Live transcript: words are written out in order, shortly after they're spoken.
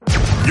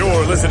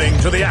You're listening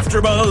to the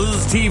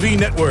AfterBuzz TV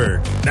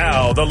Network,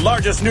 now the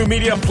largest new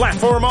media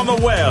platform on the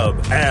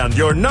web, and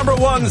your number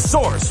one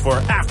source for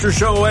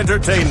after-show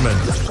entertainment.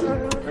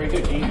 Very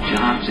good, Gene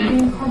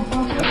Johnson.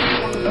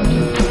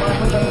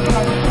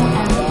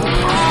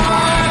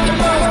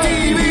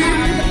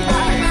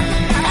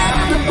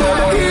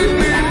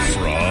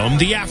 From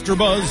the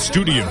AfterBuzz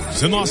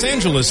Studios in Los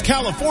Angeles,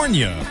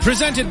 California,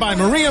 presented by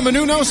Maria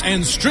Menounos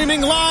and streaming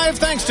live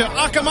thanks to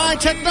Akamai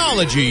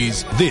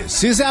Technologies.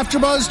 This is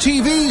AfterBuzz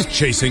TV's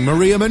Chasing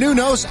Maria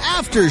Menounos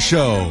After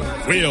Show.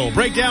 We'll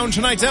break down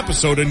tonight's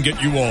episode and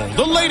get you all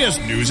the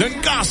latest news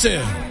and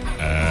gossip.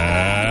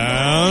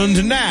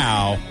 And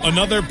now,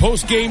 another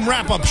post-game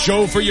wrap-up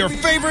show for your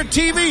favorite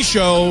TV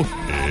show.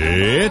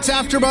 It's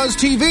AfterBuzz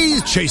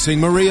TV's Chasing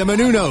Maria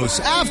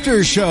Menounos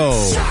After Show.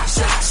 That's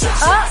a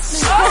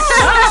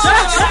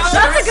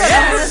good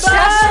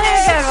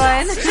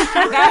one.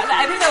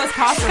 I think that was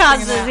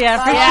Costas,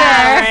 yeah,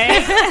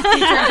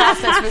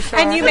 for sure.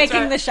 And you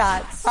making the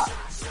shots.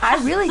 I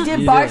really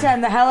did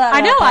bartend the hell out of I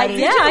know, that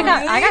party.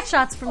 I got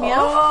shots from you.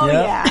 Oh,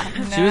 yeah.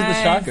 Nice. She was the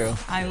shot girl.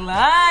 I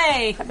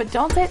like. But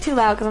don't say it too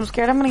loud because I'm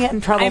scared I'm going to get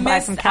in trouble by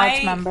some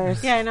couch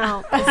members. Yeah, I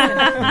know.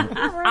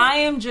 I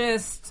am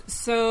just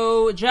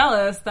so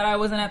jealous that I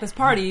wasn't at this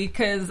party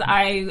because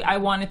I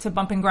wanted to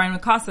bump and grind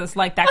with Costas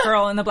like that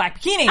girl in the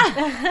black bikini.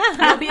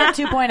 You'll be at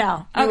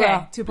 2.0.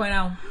 Okay,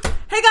 2.0.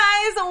 Hey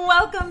guys,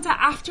 welcome to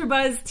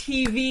AfterBuzz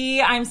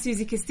TV. I'm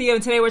Susie Castillo,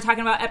 and today we're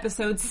talking about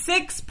episode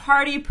 6,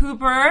 Party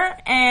Pooper.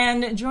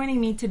 And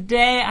joining me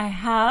today, I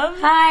have...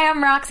 Hi,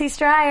 I'm Roxy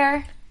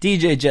Stryer.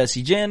 DJ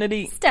Jesse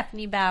Janity.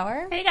 Stephanie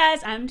Bauer. Hey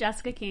guys, I'm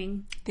Jessica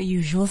King. The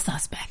usual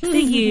suspect.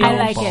 Thank you. I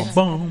like it.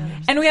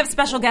 And we have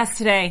special guest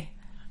today.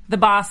 The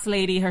boss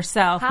lady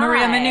herself, Hi.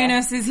 Maria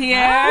Menounos, is here.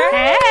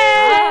 Hey.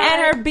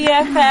 And her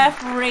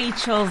BFF,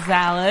 Rachel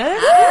Zales.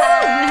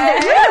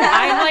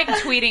 I'm like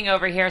tweeting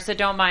over here, so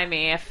don't mind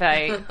me if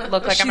I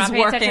look like I'm not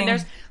paying attention.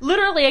 There's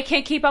literally, I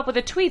can't keep up with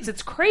the tweets.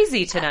 It's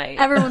crazy tonight.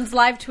 Everyone's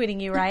live tweeting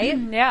you, right?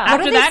 Yeah. What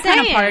After are they that saying?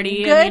 kind of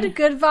party,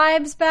 Good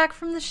vibes back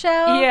from the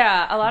show?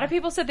 Yeah, a lot of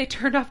people said they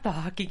turned off the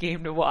hockey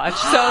game to watch.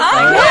 So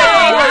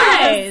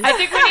Nice. I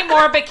think we need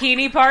more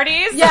bikini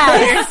parties.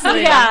 Yeah.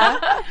 Yeah.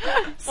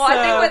 Well, I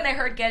think when they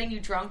heard getting you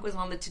drunk was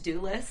on the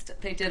to-do list,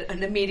 they did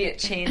an immediate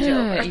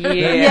changeover.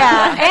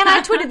 Yeah. And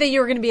I tweeted that you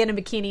were going to be in a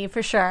bikini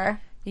for sure.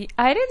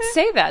 I didn't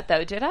say that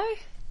though, did I?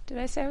 Did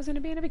I say I was going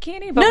to be in a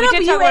bikini? But No, we did but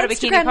talk you about a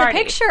bikini Instagrammed party.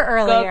 the picture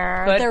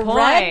earlier. Good the point.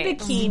 red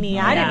bikini.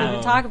 I didn't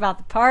even talk about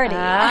the party.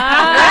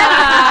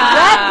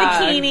 Ah.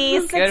 Red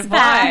bikini, Good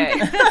 6-pack.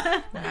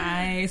 point.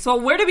 Nice. Well,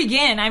 where to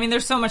begin? I mean,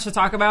 there's so much to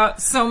talk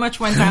about. So much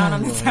went down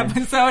on this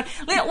episode.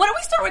 Why don't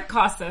we start with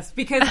Costas?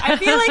 Because I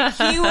feel like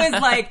he was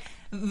like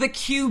the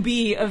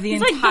QB of the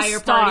He's entire like the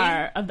star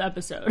party. of the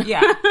episode.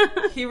 Yeah,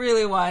 he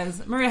really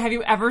was. Maria, have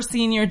you ever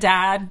seen your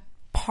dad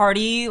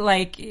party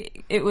like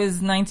it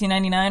was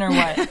 1999 or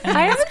what?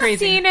 I haven't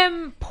seen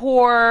him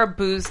pour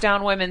booze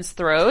down women's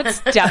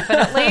throats,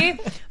 definitely.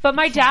 But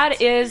my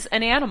dad is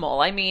an animal.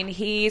 I mean,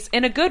 he's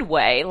in a good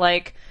way.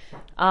 Like,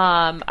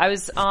 I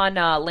was on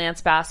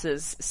Lance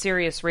Bass's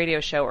Sirius radio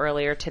show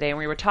earlier today, and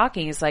we were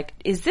talking. He's like,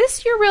 "Is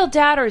this your real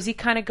dad, or is he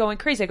kind of going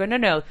crazy?" I go,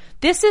 "No.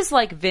 This is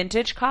like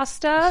vintage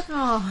Costa.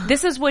 Oh.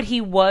 This is what he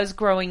was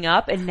growing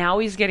up, and now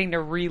he's getting to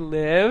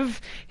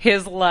relive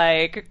his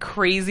like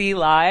crazy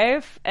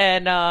life,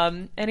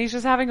 and he's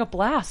just having a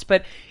blast.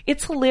 But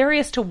it's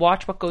hilarious to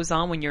watch what goes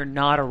on when you're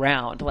not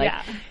around. Like,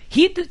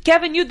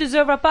 Kevin, you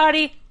deserve a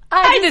party."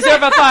 I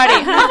deserve a party.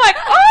 I'm like,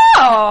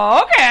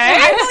 oh, okay.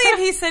 I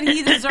believe he said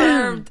he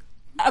deserved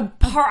a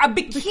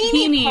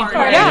bikini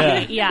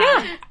party.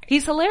 Yeah.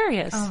 He's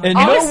hilarious. And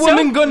no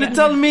woman gonna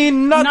tell me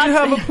not to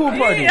have a pool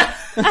party.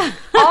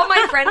 All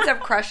my friends have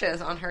crushes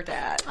on her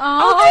dad.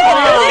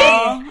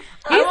 Oh,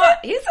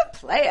 He's a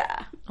player.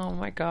 Oh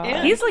my god.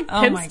 Yeah. He's like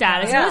pimp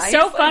status. Yeah, It was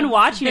so he's fun like-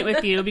 watching it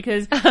with you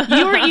because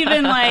you were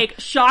even like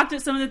shocked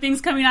at some of the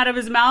things coming out of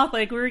his mouth.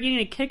 Like we were getting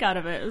a kick out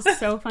of it. It was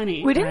so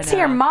funny. We didn't see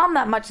her mom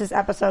that much this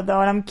episode,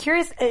 though, and I'm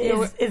curious,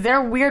 is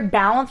there a weird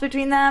balance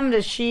between them?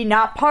 Does she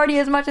not party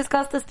as much as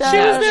Costas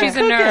does? She's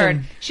a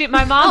nerd.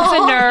 My mom's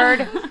a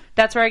nerd.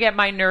 That's where I get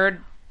my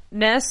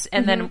nerdness,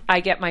 and then I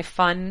get my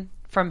fun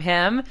from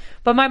him.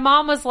 But my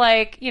mom was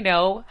like,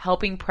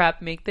 helping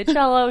prep make the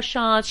Jell-O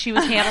shots. She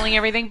was handling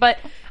everything. But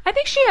I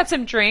think she had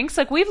some drinks.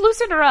 Like, we've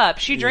loosened her up.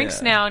 She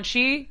drinks now, and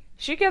she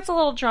gets a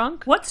little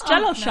drunk. What's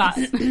Jell-O shot?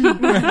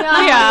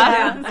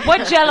 Yeah.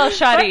 What Jell-O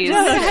shotties?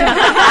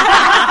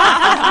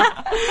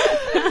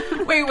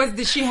 Wait,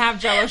 did she have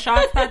Jell-O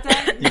shots that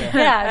day?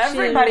 Yeah,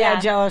 everybody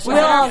had Jell-O shots. Was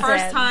it our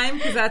first time?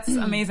 Because that's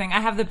amazing.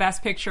 I have the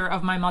best picture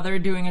of my mother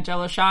doing a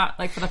Jell-O shot,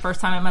 like for the first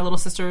time at my little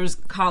sister's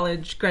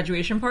college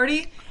graduation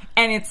party,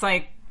 and it's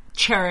like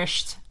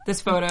cherished. This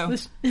photo.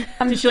 Did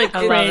she like I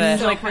love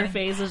cringe? it. Like her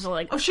face was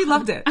like, Oh, she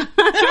loved it. She was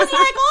like,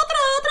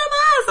 otra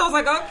más. I was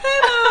like, okay,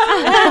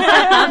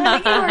 I'm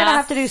thinking we're gonna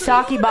have to do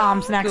sake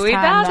bombs next time.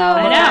 Though.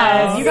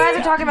 I know. You guys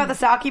are talking about the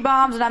sake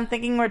bombs, and I'm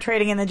thinking we're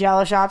trading in the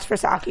Jello shots for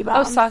sake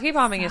bombs. Oh, sake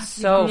bombing is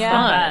so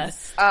fun.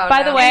 Oh,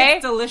 By the way,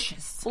 it's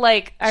delicious.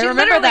 Like I she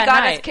remember literally that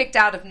got night. us kicked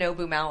out of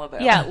Nobu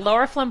Malibu. Yeah,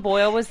 Laura Flynn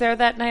Boyle was there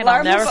that night. Laura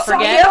I'll never Flynn-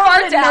 forget.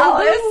 Theodore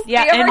Dallas.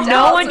 Yeah, Theodore and no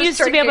Dallas one was used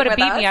to be able to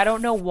drinking beat with me. us. I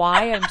don't know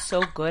why I'm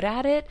so good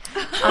at it.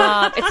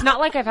 It's not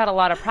like I've had a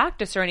lot of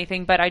practice or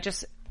anything, but I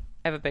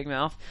have a big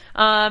mouth.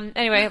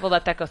 Anyway, we'll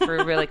let that go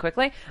through really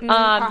quickly. And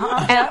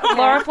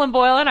Laura Flynn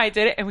Boyle and I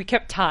did it, and we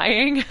kept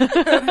tying. We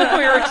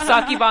were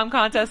sake bomb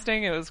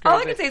contesting. It was crazy. All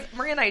I can say is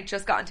Maria and I had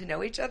just gotten to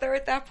know each other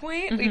at that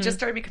point. We just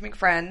started becoming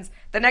friends.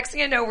 The next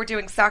thing I know, we're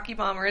doing sake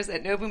bombers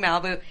at Nobu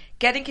Malibu,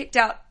 getting kicked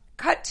out.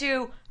 Cut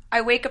to,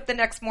 I wake up the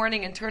next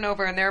morning and turn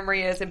over, and there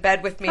Maria is in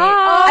bed with me at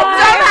some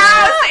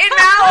house in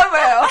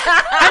Malibu.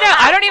 I know.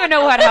 I don't even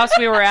know what house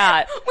we were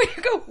at. We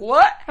go,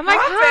 what? I'm like,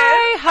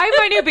 hi,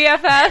 my new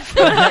BFF.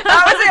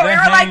 That was it. We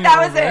were like,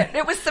 that was it.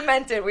 It was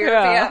cemented. We were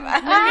BFF.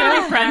 We're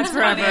gonna be friends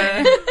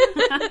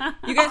forever.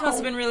 You guys must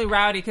have been really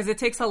rowdy because it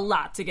takes a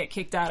lot to get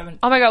kicked out of an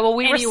Oh my god! Well,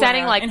 we were anywhere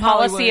setting like in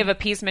policy Hollywood. of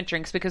appeasement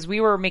drinks because we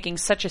were making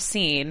such a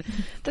scene.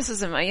 This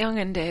is in my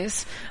youngin'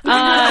 days, and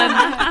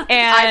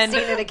I've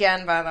seen it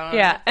again, by the way.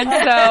 yeah. And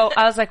so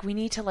I was like, we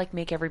need to like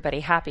make everybody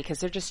happy because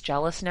they're just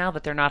jealous now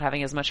that they're not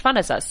having as much fun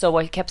as us. So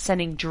I kept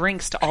sending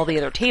drinks to all the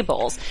other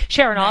tables.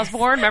 Sharon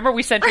Osbourne, remember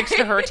we sent drinks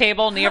to her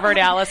table. Never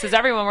Dallas, as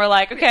everyone were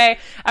like, okay,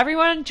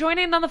 everyone join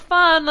in on the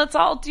fun. Let's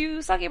all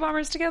do sake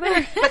bombers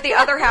together. But the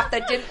other half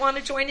that didn't want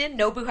to join in,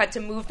 Nobu had to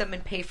move them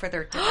and pay for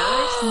their dinners.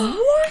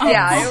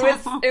 Yeah,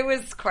 it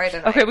was quite a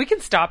night. Okay, we can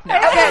stop now.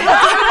 Okay,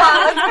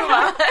 let's move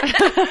on.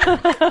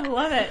 I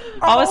love it.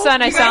 All of a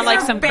sudden, I You sound guys like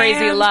are some banned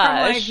crazy from,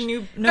 lush.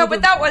 No,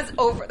 but that was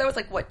over. That was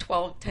like, what,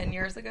 10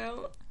 years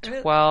ago?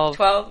 12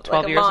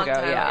 like a years long ago,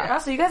 time yeah. Oh,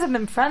 so you guys have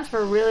been friends for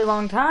a really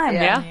long time.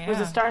 Yeah. It was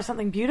the start of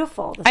something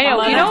beautiful. I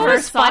know. You know what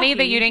was First funny sake.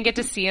 that you didn't get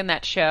to see in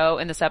that show,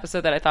 in this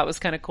episode, that I thought was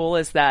kind of cool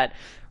is that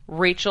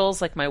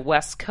Rachel's like my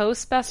West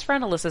Coast best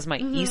friend. Alyssa's my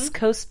East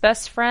Coast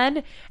best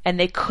friend. And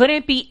they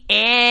couldn't be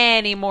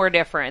any more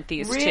different,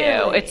 these two.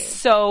 Really? It's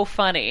so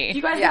funny.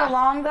 You guys Yeah. get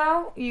along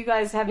though? You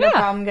guys have no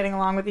problem getting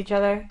along with each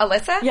other?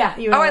 Alyssa? Yeah,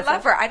 you and I Alyssa.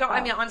 love her.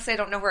 I mean, honestly, I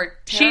don't know her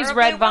She's terribly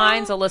Red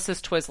Vines, well.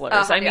 Alyssa's Twizzlers.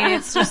 Oh, I mean, yeah.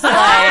 it's just like,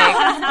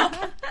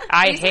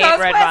 I East hate Coast,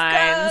 Red West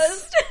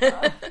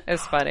Vines. Coast.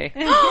 It's funny.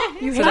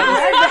 You hate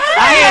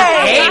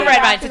I hate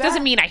Red Vines. It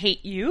doesn't mean I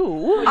hate you.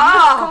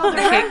 Oh,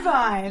 Red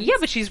Vines. Yeah,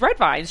 but she's Red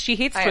Vines. She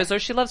hates yeah. Twizzlers.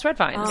 She loves Red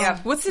Vines. yeah.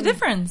 What's the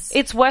difference?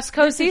 It's West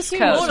Coast, East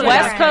Coast. totally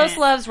West different. Coast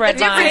loves Red The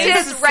difference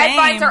Vines. is Red Same.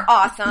 Vines are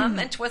awesome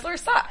and Twizzlers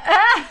suck.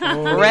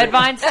 Red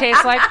Vines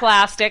taste like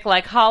plastic,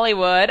 like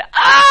Hollywood.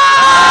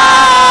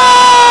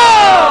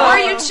 Where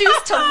you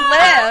choose to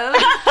live.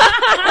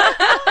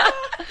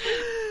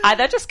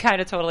 That just kind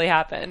of totally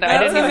happened. I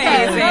That's didn't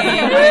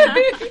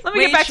amazing. Let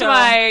me get back to Rachel.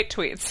 my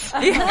tweets.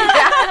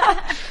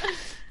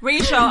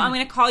 Rachel, I'm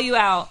going to call you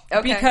out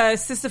Okay.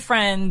 because, sister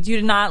friend, you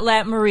did not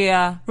let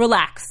Maria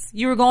relax.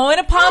 You were going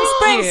to Palm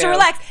Springs to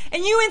relax,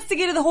 and you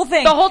instigated the whole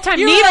thing. The whole time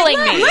You were needling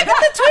like, me. Look at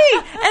the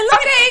tweet, and look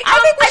Okay, I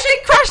think we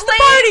should crush the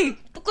party.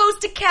 Goes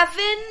to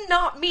Kevin,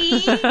 not me.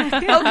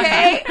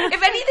 Okay?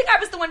 If anything, I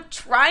was the one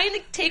trying to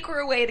take her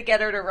away to get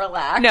her to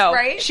relax, No,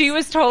 right? she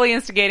was totally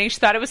instigating. She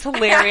thought it was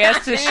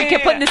hilarious. So she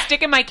kept putting the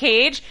stick in my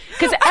cage.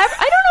 Because I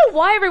don't know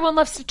why everyone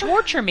loves to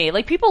torture me.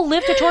 Like, people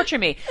live to torture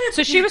me.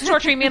 So she was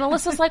torturing me, and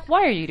Alyssa's like,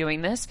 why are you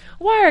doing this?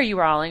 Why are you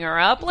riling her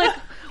up? Like,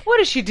 what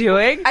is she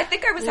doing? I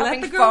think I was Let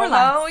having the girl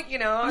FOMO, relax. you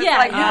know? It's Yeah,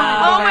 like,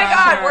 yeah. oh my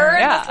God, Sure. we're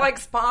in Yeah. this like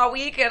spa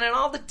weekend and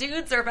all the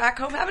dudes are back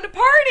home having a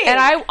party. And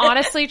I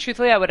honestly,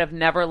 truthfully, I would have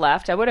never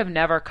left. I would have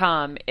never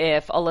come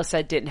if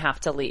Alyssa didn't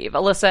have to leave.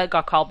 Alyssa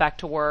got called back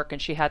to work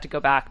and she had to go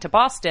back to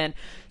Boston.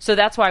 So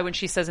that's why when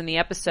she says in the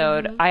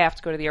episode, I have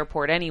to go to the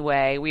airport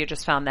anyway, we had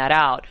just found that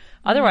out.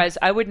 Otherwise,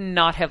 I would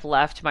not have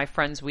left my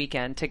friend's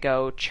weekend to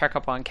go check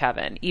up on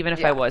Kevin, even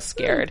if I was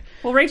scared.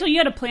 Well, Rachel, you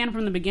had a plan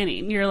from the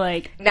beginning. You're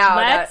like, No,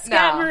 let's no.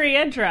 get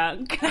Maria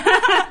drunk.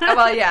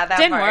 well, yeah, that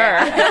Didn't part,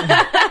 work.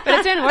 yeah. But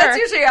it didn't work. That's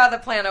usually how the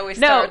plan always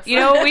No, starts. you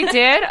know what we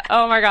did?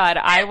 Oh my God.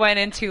 I went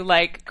into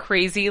like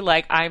crazy,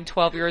 like I'm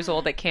 12 years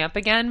old at camp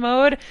again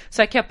mode.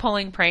 So I kept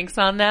pulling pranks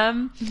on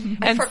them.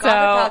 I and forgot so,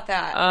 about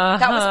that.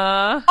 That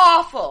was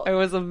awful. It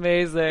was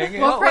amazing.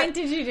 What prank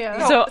did you do?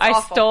 So it's I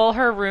awful. stole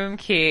her room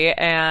key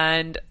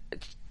and,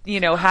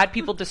 you know, had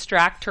people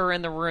distract her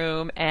in the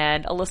room,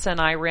 and Alyssa and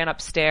I ran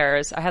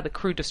upstairs. I had the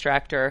crew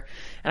distract her,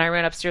 and I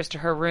ran upstairs to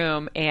her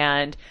room,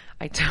 and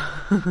I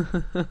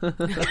You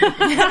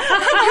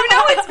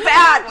know it's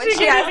bad when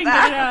she has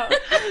that.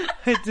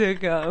 I did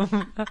go.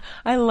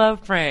 I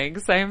love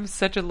pranks. I am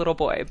such a little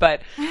boy,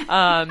 but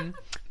I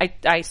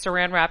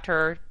saran wrapped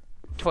her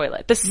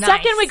toilet. The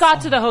second we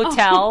got to the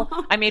hotel,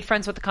 I made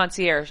friends with the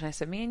concierge and I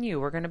said, me and you,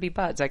 we're going to be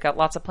buds. I got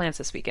lots of plans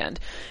this weekend.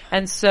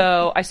 And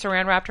so I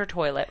saran wrapped her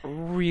toilet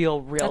real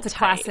That's a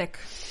tight. classic.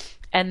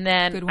 And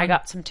then Good I one.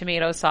 got some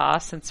tomato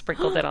sauce and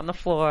sprinkled it on the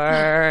floor.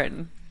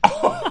 And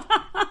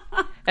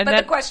But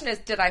the question is,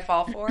 did I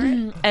fall for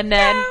it? and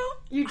then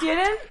You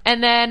didn't?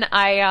 And then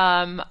I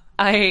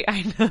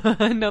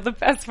I know the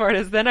best part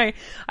is then I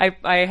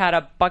had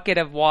a bucket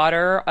of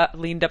water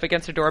leaned up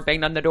against her door,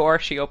 banged on the door.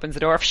 She opens the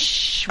door,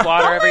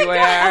 water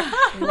everywhere.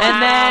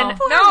 Wow.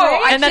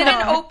 And then I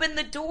didn't open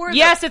the door.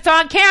 Yes, it's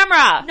on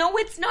camera. No,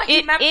 it's not.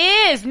 It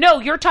is. No,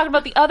 you're talking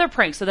about the other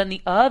prank. So then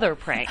the other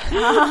prank.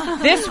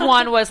 This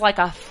one was like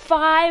a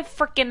 5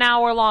 freaking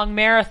hour long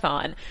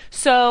marathon.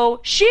 So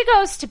she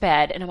goes to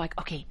bed and I'm like,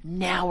 okay,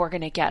 now we're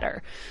going to get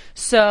her.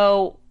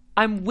 So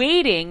I'm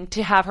waiting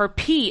to have her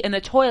pee in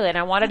the toilet and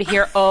I wanted to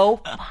hear,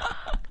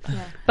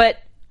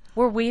 but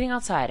we're waiting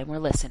outside and we're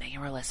listening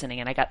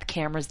and I got the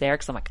cameras there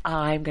because I'm like,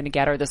 I'm going to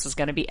get her. This is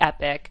going to be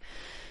epic.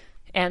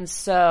 And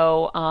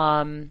so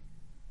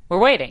we're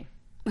waiting.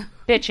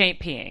 Bitch ain't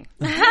peeing.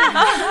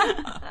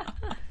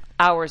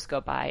 Hours go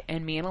by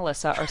and me and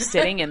Alyssa are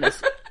sitting in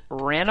this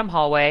random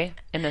hallway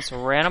in this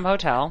random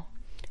hotel.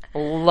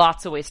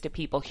 Lots of wasted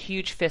people.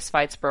 Huge fist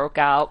fights broke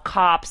out.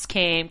 Cops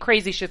came.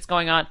 Crazy shit's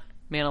going on.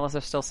 Me and Alyssa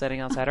are still sitting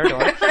outside our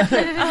door.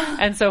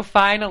 And so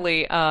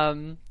finally,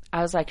 I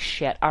was like,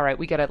 shit, all right,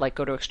 we got to like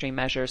go to extreme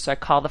measures. So I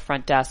called the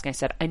front desk and I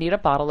said, I need a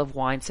bottle of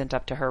wine sent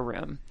up to her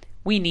room.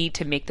 We need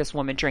to make this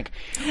woman drink.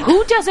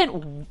 Who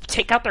doesn't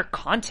take out their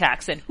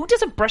contacts and who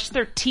doesn't brush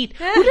their teeth?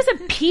 Who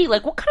doesn't pee?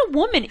 Like, what kind of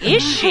woman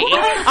is she?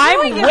 I'm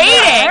waiting.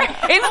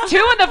 It's 2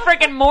 in the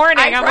freaking morning.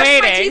 I'm brushed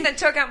waiting. my teeth and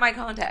took out my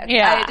contacts.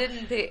 Yeah. I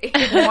didn't pee.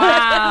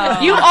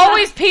 Wow. You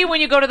always pee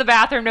when you go to the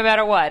bathroom no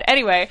matter what.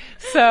 Anyway,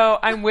 so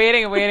I'm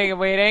waiting,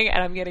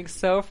 and I'm getting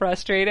so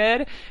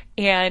frustrated.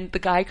 And the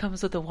guy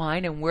comes with the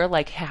wine and we're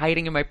like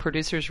hiding in my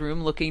producer's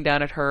room looking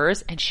down at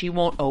hers and she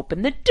won't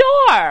open the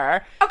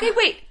door. Okay,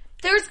 wait.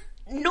 There's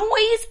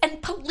noise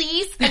and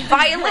police and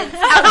violence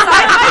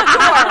outside my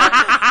door.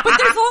 But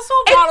there's also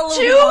a bottle of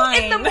wine.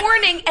 It's 2 in the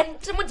morning and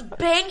someone's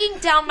banging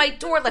down my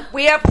door like,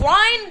 we have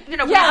wine,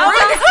 room service.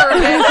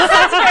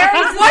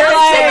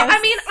 I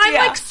mean, I'm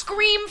like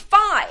Scream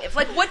 5.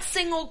 Like, what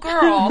single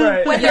girl,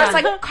 when there's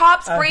like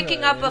cops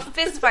breaking up a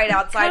fist fight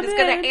outside, is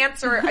going to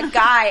answer a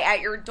guy at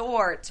your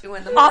door at 2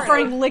 in the morning?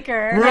 Offering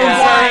liquor.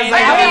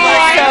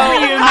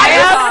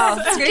 I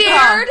was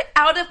scared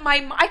out of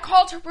my mind. I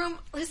called her room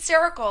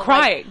hysterical.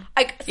 Crying.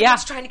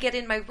 Someone's trying to get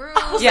in my room.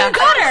 Oh, so you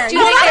got her. You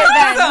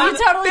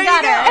totally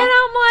got her. And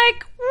I'm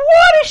like,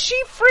 what is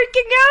she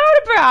freaking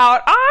out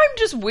about? I'm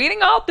just waiting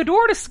out the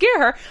door to scare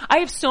her. I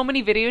have so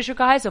many videos, you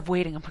guys, of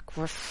waiting. I'm like,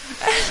 we're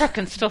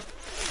freaking still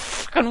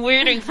freaking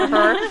waiting for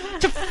her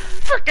to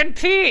freaking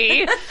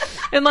pee.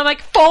 And I'm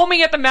like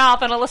foaming at the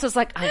mouth. And Alyssa's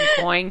like, I'm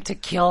going to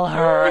kill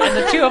her. And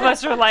the 2 of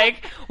us are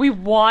like, we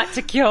want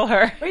to kill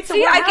her. Wait, so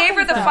I gave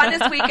her the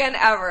funnest weekend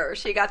ever.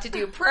 She got to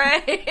do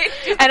prank.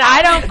 And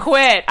I don't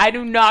quit. I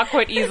do not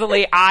quit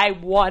easily. I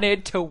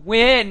wanted to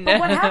win. But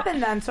what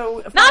happened then?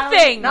 So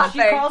nothing. She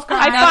calls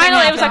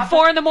it was like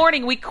 4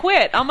 a.m. We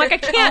quit. I'm like, I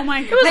can't. Oh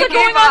my God. It was like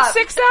going on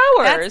 6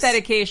 hours. That's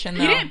dedication,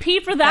 though. You didn't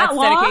pee for that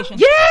long? Dedication.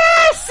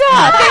 Yes!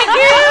 Thank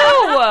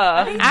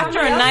you! After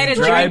a night of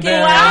Dry drinking,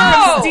 bed.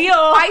 wow. Steel.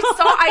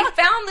 I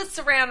found the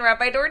saran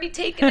wrap. I'd already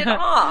taken it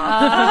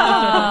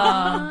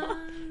off.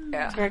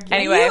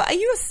 Anyway. Are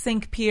you a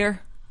sink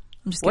peer?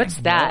 I'm just What's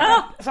kidding.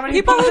 that?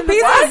 People who pee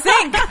in the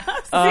sink.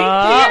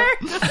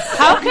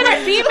 How can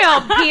a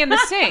female pee in the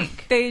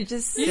sink? They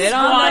just sit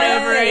squat on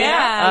over it.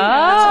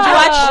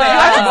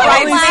 I've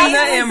only seen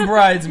that in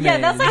Bridesmaids. Yeah,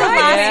 that's like a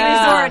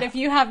last resort if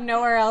you have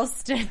nowhere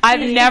else to.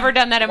 I've never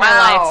done that in my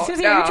life.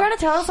 Susie, are you trying to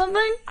tell us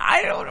something?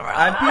 I don't know.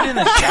 I peed in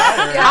the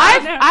shower.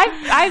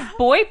 I've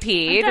boy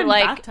peed. done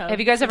Like, bathtub. have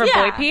you guys ever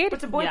boy peed?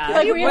 What's a boy Yeah. pee?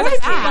 Like, You we boy always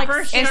pee. have, like,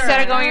 For sure.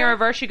 Instead of going in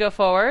reverse, you go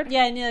forward.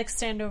 Yeah, and you like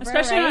stand over.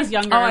 Especially when I was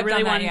younger, Oh, I I've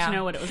really done that, wanted yeah. to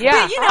know what it was Yeah,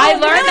 like. you know, I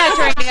learned that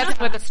during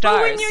Dancing with the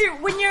Stars.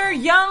 When you're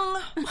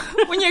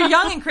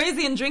young and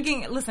crazy and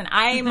drinking, listen,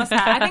 I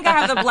think I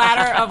have the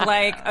bladder of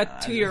like a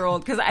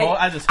 2-year-old because I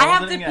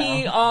have to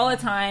pee all the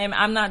time.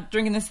 I'm not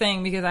drinking this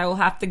thing because I will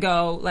have to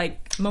go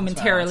like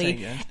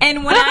momentarily.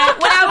 And when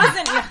I was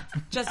in,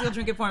 Jesse will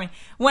drink it for me.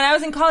 When I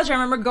was in college, I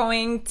remember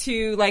going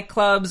to like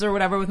clubs or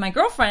whatever with my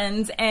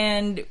girlfriends,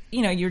 and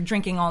you're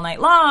drinking all night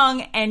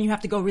long, and you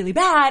have to go really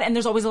bad, and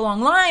there's always a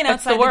long line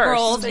outside the worst.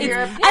 girls. So I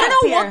you're a don't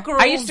know peer. what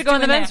girls. I used to go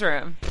in the do men's that.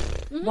 room.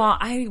 Well,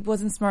 I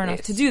wasn't smart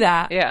enough to do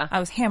that. Yeah. I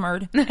was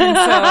hammered. And so,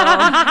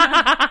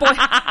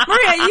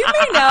 Maria, you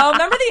may know.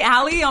 Remember the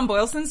alley on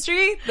Boylston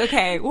Street?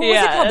 Okay. What was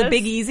it called? The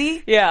Big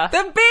Easy? Yeah.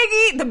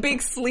 The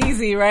Big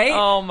Sleazy, right?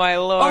 Oh my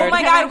lord. Oh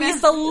my God, we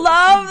used to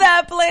love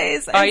that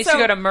place. I used to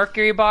go to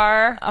Mercury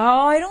Bar.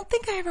 Oh, I don't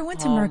think I ever went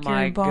to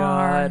Mercury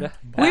Bar. God.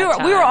 We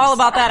were all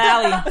about that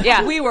alley.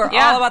 Yeah. We were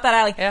all about that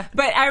alley. Yeah.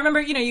 But I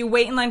remember, you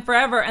wait in line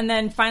forever, and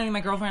then finally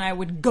my girlfriend and I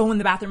would go in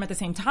the bathroom at the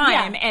same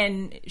time,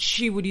 and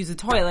she would use the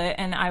toilet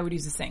and I would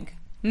use the sink.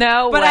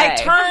 No but way. I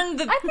turned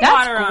the water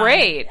That's on.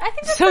 great. I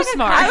think that's so like a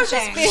smart. I was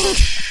just being,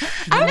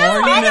 I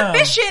was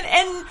inefficient,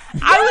 and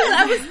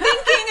I was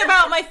thinking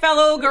about my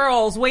fellow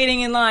girls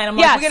waiting in line. I'm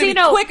like, we're gonna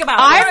be quick about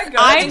it.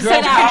 I'm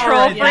such a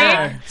control freak.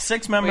 Yeah.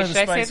 6 members Wait,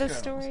 should of the I Spice say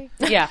this Girls. story?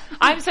 Yeah,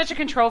 I'm such a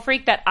control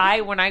freak that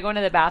when I go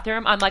into the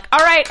bathroom, I'm like,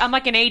 all right, I'm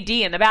like an AD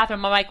in the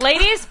bathroom. I'm like,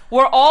 ladies,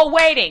 we're all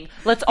waiting.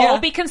 Let's all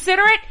be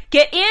considerate.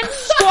 Get in,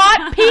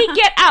 squat, pee,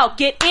 get out.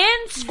 Get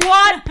in,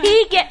 squat,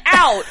 pee, get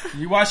out.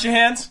 You wash your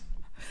hands?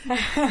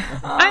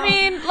 I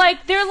mean,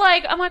 like, they're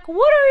like, I'm like,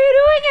 what are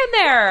you doing in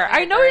there?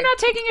 I know you're not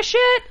taking a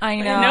shit. I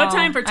know. No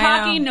time for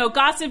talking, no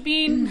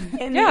gossiping.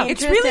 Yeah,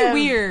 it's really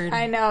weird.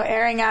 I know,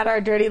 airing out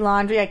our dirty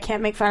laundry. I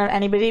can't make fun of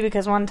anybody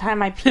because one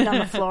time I peed on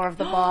the floor of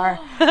the bar.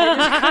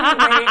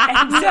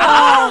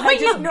 I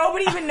just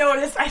nobody even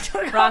noticed. I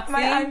took off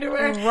my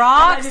underwear.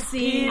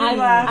 Roxy.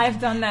 I've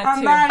done that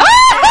too.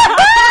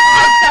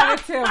 I've done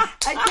it too.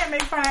 I can't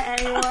make fun of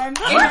anyone. In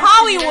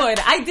Hollywood.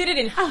 I I did it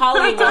in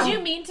Hollywood. Did you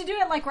mean to do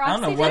it like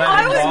Roxy did?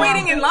 I was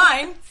waiting in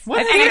line.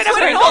 I did it in a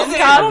Pringles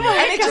cup.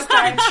 And it just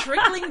started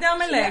trickling down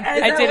my leg.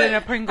 I did it in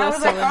a Pringles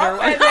cylinder.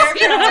 And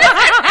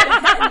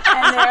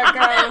there it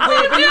goes.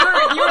 Wait, but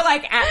you were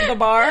like at the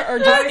bar or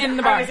just in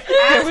the bar?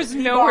 There was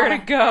nowhere to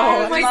go. I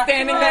was like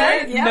standing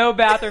there. Yep. No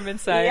bathroom in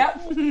sight.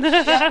 Yep, I did.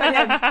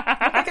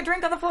 Take a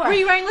drink on the floor. Were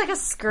you wearing like a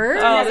skirt?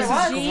 Oh, this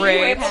is great. You were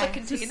able to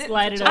contain it?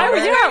 Slide it over. I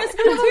was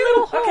wearing a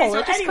little hole. Okay, so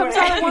it just anyway. comes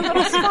out of one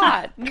little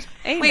spot.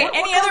 Wait,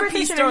 any other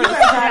pee stories? She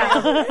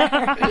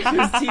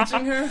was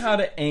teaching her how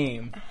to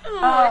aim.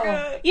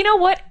 You know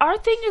what? Our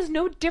thing is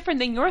no different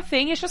than your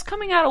thing. It's just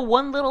coming out of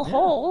one little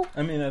hole.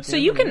 I mean, that's so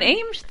you can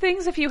aim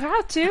things if you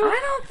have to. I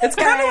don't think It's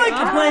kind of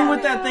like playing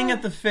with that thing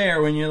at the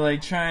fair when you're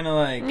like trying to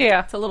like.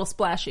 Yeah. It's a little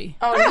splashy.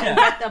 Oh,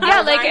 yeah.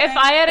 Yeah, like if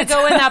I had to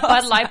go in that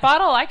Bud Light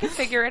bottle, I could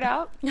figure it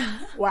out.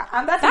 Wow,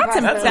 that's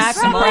impressive. That's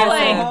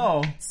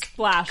Oh.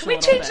 Splash. Can we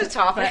change the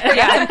topic?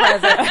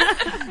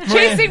 Yeah.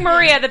 Chasing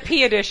Maria, the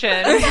P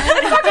edition.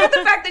 Talk about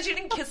the fact that you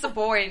didn't kiss a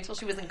boy until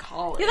she was in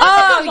college.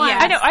 Oh, yeah.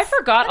 I know. I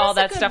forgot all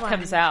that stuff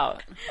comes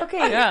out.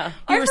 Okay. Yeah.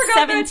 You were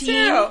 17.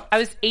 I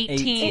was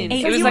 18.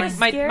 It So was you like were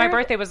my scared?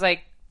 birthday was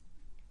like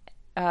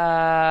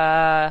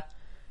my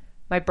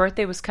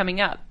birthday was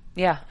coming up.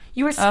 Yeah.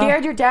 You were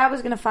scared your dad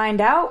was going to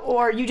find out,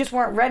 or you just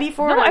weren't ready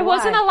for it? No, or I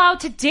wasn't why? allowed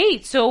to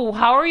date. So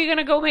how are you going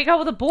to go make out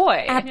with a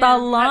boy? At the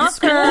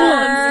locker.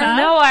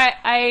 No,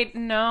 I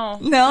no.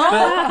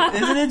 No.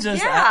 Isn't it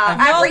just?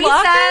 At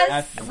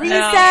recess.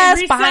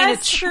 Recess, behind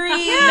a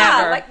tree. Yeah,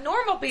 Never. like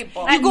normal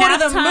people. You go to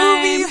the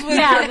movies with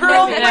your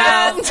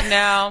girlfriend.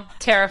 No,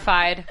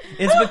 terrified.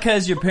 It's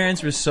because your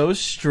parents were so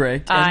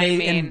strict and I they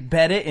mean-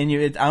 embed it in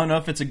you. I don't know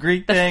if it's a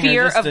Greek thing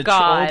fear or just of a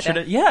God.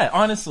 Yeah,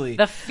 honestly.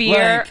 The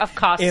fear Like, of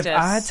Costas. If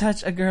I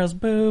touch a girl's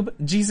boob,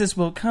 Jesus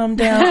will come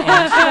down and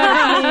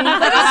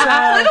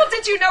Little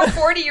did you know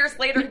 40 years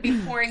later to be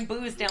pouring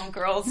booze down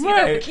girls. You know,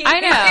 Right. bikini. I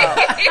know.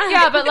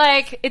 Yeah, but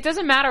like it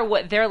doesn't matter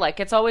what they're like.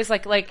 It's always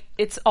like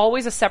it's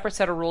always a separate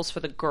set of rules for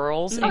the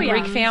girls in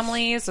Greek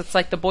families. It's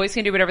like the boys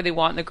can do whatever they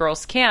want and the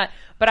girls can't.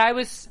 But I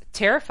was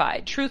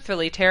terrified,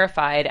 truthfully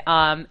terrified.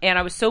 And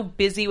I was so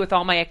busy with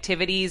all my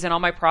activities and all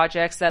my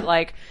projects that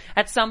like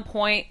at some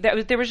point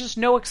there was just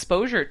no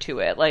exposure to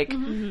it. Like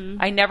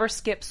I never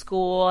skipped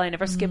school. I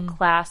never skipped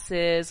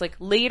classes. Like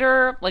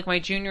later, like my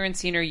junior and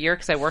senior year,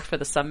 because I worked for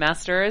the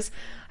submasters,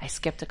 I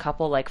skipped a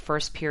couple like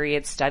first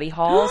period study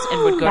halls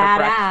and would go to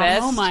Badass.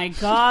 breakfast. Oh my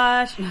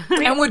gosh.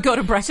 And would go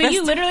to breakfast. So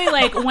you literally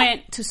like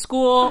went to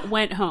school,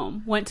 went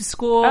home, went to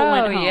school, Oh,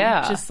 went home.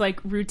 yeah. Just like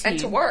routine. And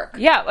to work.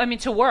 Yeah, I mean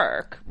to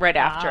work right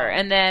after.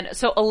 And then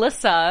so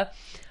Alyssa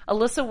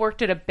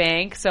worked at a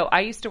bank. So I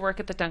used to work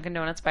at the Dunkin'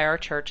 Donuts by our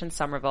church in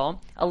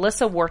Somerville.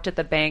 Alyssa worked at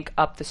the bank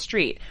up the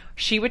street.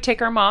 She would take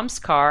her mom's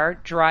car,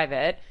 drive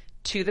it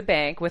to the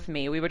bank with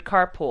me. We would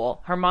carpool.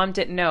 Her mom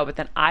didn't know, but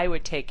then I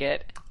would take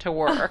it to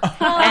work.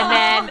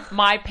 And then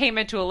my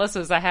payment to Alyssa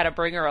was I had to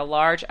bring her a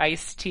large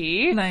iced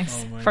tea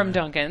from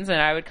Dunkin's, and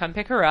I would come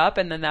pick her up,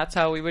 and then that's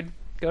how we would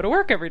go to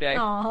work every day.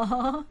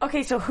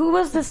 Okay, so who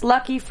was this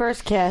lucky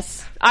first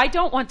kiss? I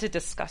don't want to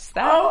discuss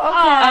that. Oh,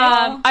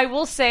 okay. I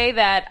will say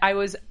that I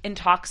was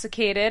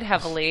intoxicated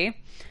heavily.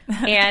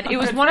 And it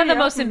was one of the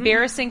most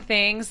embarrassing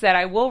things that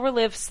I will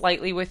relive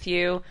slightly with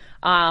you.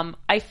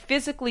 I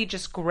physically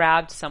just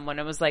grabbed someone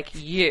and was like,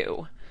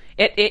 you.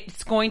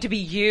 It's going to be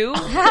you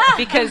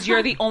because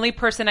you're the only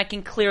person I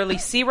can clearly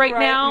see right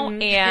now,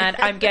 and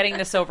I'm getting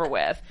this over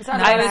with.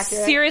 I was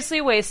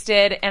seriously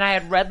wasted, and I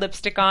had red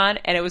lipstick on,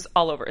 and it was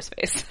all over his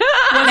face.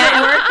 Was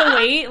it worth the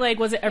wait? Like,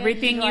 was it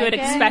everything you had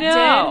expected?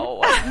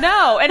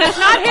 No, and it's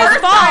not his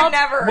fault.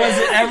 Never. Was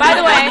it By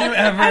the way, you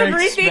ever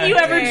Everything you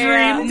ever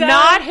dreamed of?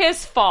 not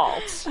his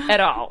fault at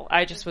all.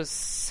 I just was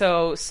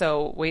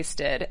so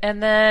wasted.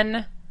 And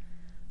then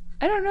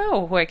I don't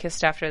know who I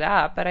kissed after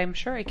that, but I'm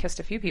sure I kissed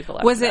a few people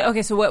after Was it that.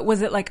 okay? So what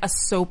was it, like a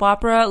soap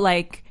opera,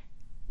 like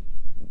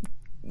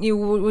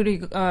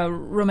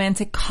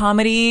romantic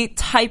comedy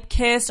type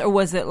kiss, or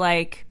was it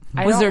like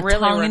was there really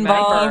tongue remember.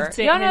 involved?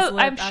 Bit No, his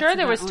lip I'm sure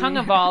there was tongue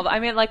accidentally. involved. I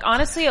mean, like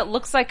honestly, it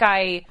looks like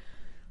I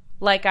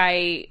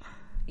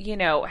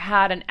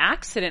had an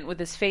accident with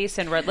his face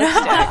in red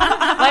lipstick.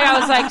 I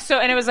was like,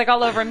 and it was like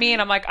all over me,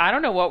 and I'm like, I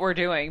don't know what we're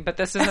doing, but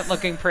this isn't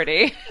looking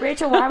pretty.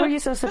 Rachel, why were you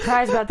so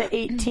surprised about the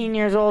 18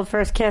 years old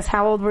first kiss?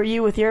 How old were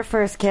you with your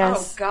first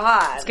kiss? Oh,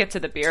 God. Let's get to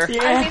the beer.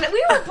 Yeah. I mean,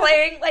 we were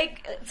playing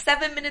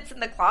 7 minutes in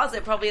the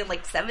closet, probably in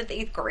 7th,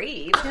 8th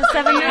grade.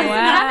 7 years.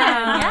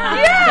 Wow.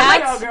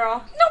 Yeah.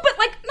 Girl. No, but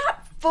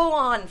not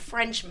full-on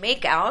French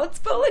makeouts,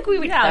 but we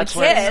would that's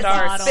where it kiss,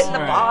 starts. spit in the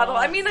bottle.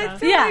 I mean, I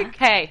feel like...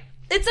 Hey.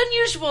 It's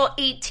unusual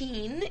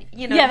 18,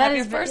 to that have is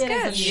your first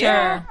kiss.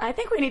 Sure. I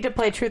think we need to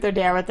play Truth or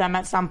Dare with them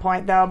at some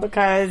point, though,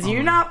 because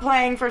you're not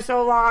playing for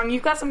so long.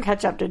 You've got some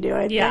catch up to do,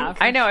 I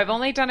think. I know. I've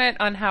only done it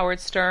on Howard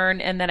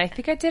Stern, and then I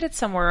think I did it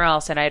somewhere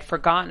else, and I had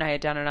forgotten I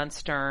had done it on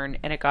Stern,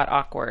 and it got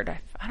awkward.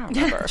 I don't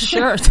remember.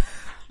 Sure.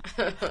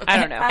 I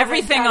don't know.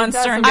 Everything on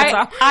Stern gets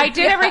awkward. I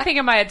did everything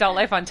in my adult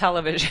life on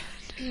television.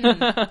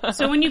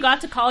 So when you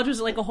got to college, was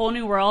it a whole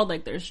new world?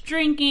 There's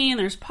drinking,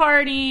 there's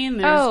partying,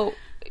 there's...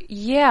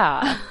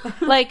 Yeah.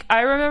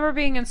 I remember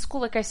being in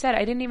school, like I said,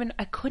 I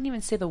couldn't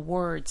even say the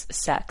words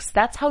sex.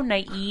 That's how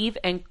naive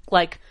and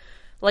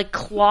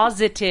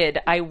closeted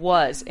I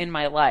was in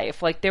my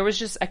life. There was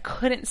just, I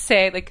couldn't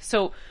say,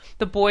 so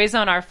the boys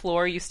on our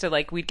floor used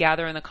to, we'd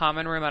gather in the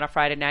common room on a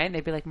Friday night and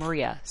they'd be like,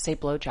 Maria, say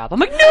blowjob. I'm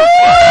like, no! No!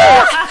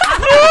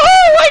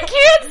 I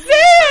can't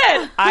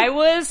say it! I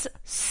was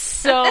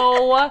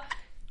so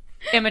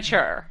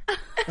immature.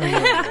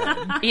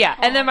 Yeah.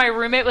 And then my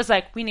roommate was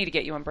like, we need to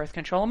get you on birth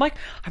control. I'm like,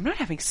 I'm not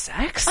having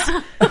sex.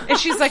 And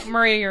she's like,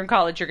 Maria, you're in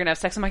college, you're gonna have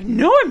sex. I'm like,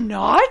 no, I'm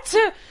not.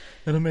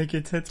 It'll make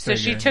your tits so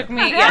bigger. she took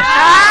me. Who says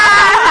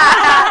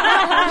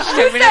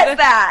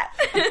that?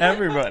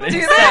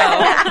 Everybody. So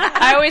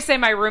I always say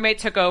my roommate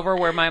took over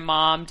where my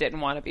mom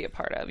didn't want to be a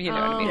part of. You know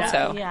what I mean? Yeah.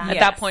 So at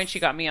that point, she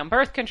got me on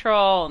birth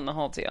control and the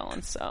whole deal.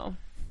 And so.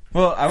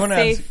 Well, I want to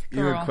ask you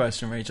girl. a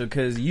question, Rachel,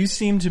 because you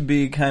seem to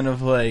be kind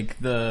of I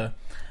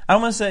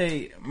don't want to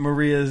say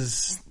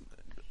Maria's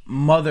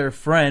mother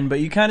friend, but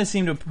you kind of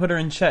seem to put her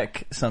in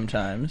check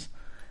sometimes.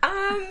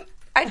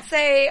 I'd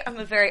say I'm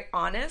a very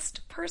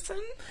honest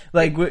person.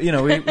 We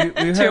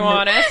heard Too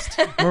honest.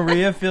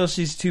 Maria feels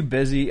she's too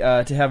busy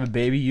to have a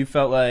baby. You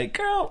felt like,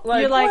 girl,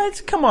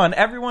 what? Come on,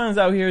 everyone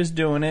out here is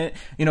doing it.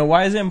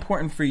 Why is it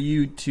important for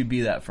you to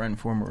be that friend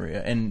for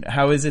Maria? And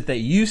how is it that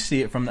you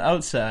see it from the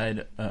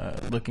outside,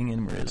 looking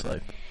in Maria's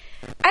life?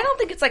 I don't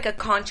think it's a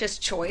conscious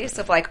choice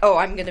of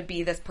I'm going to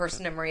be this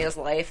person in Maria's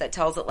life that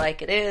tells it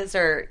like it is,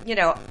 or,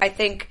 I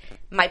think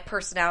my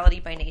personality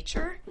by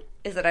nature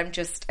is that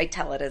I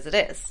tell it as it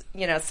is.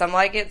 Some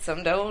like it,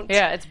 some don't.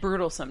 Yeah, it's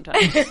brutal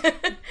sometimes.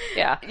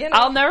 Yeah.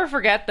 I'll never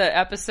forget the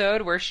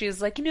episode where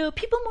she's like,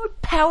 people more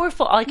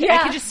powerful. I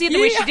could just see it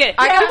the way she did it.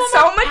 I got People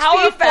so more much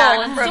powerful feedback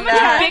and from so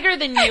that. much bigger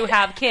than you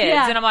have kids.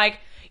 And I'm like,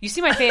 you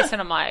see my face,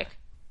 and I'm like,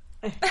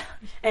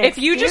 if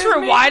you just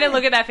rewind and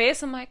look at that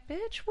face, I'm like,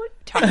 bitch, what are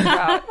you talking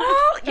about?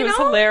 Well, it was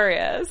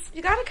hilarious.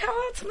 You got to call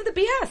out some of the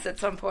BS at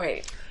some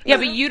point. Yeah,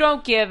 but you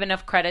don't give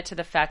enough credit to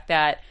the fact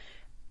that,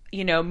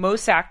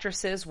 most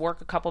actresses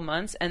work a couple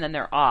months and then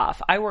they're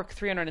off. I work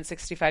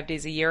 365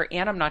 days a year,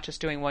 and I'm not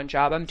just doing one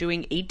job. I'm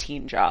doing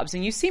 18 jobs.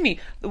 And you see me.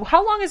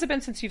 How long has it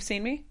been since you've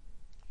seen me?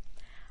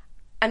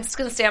 I'm just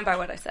going to stand by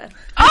what I said.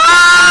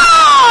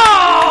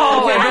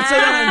 Oh! Okay, but so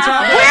then on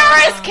top of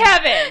Where is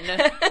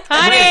Kevin?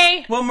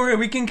 Honey! Well, Maria,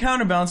 we can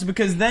counterbalance it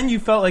because then you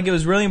felt like it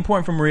was really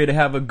important for Maria to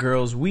have a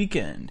girls'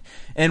 weekend.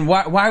 And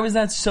why was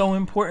that so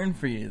important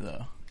for you,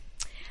 though?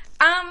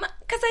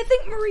 Because I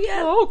think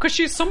Maria... Oh, because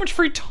she has so much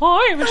free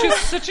time and she has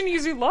such an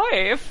easy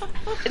life.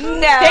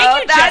 No.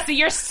 Thank you, Jesse.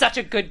 You're such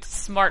a good,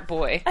 smart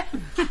boy.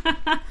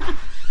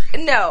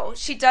 No,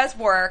 she does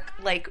work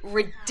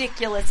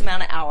ridiculous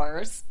amount of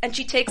hours, and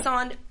she takes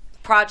on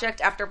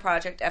project after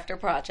project after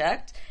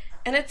project.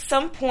 And at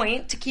some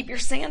point, to keep your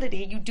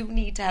sanity, you do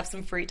need to have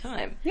some free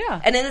time.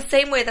 Yeah. And in the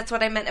same way, that's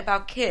what I meant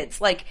about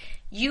kids.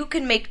 You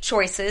can make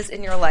choices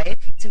in your life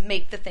to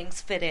make the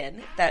things fit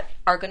in that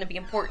are going to be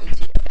important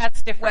to you.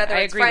 That's different. Whether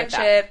I it's agree with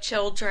friendship, that.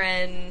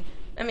 children.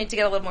 I mean, to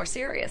get a little more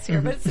serious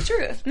here, but it's the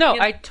truth. No,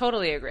 I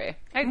totally agree.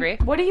 I agree.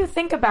 What do you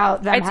think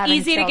about them It's having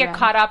easy to children? get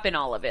caught up in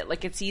all of it.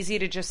 It's easy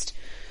to just,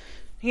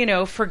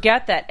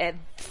 forget that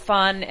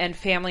fun and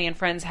family and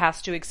friends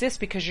has to exist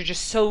because you're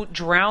just so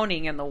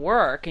drowning in the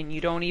work and you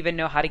don't even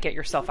know how to get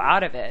yourself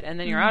out of it. And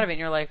then you're out of it and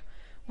you're like,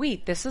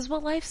 wait, this is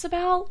what life's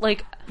about?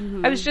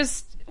 I was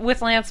just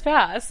with Lance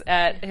Bass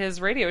at his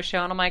radio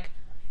show and I'm like,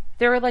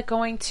 they were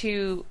going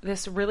to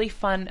this really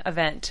fun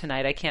event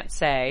tonight, I can't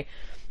say,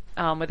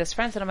 with his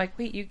friends. And I'm like,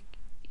 wait,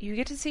 you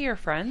get to see your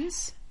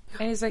friends?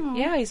 And he's like,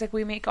 yeah. He's like,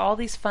 we make all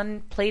these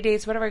fun play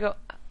dates, whatever. I go,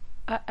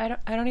 I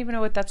don't even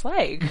know what that's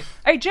like.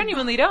 I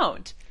genuinely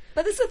don't.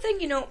 But this is the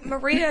thing,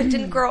 Maria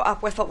didn't grow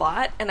up with a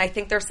lot, and I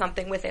think there's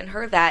something within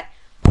her that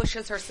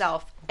pushes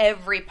herself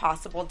every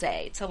possible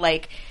day to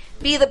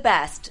be the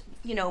best,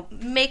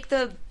 make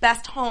the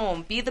best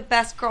home, be the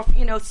best girl,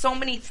 so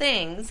many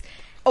things.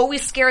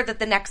 Always scared that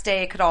the next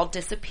day it could all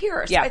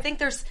disappear. So Yeah. I think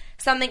there's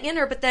something in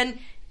her, but then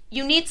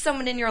you need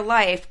someone in your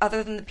life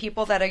other than the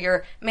people that are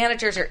your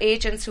managers or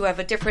agents who have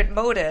a different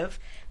motive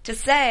to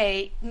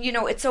say, you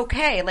know, it's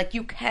okay. Like,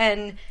 you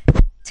can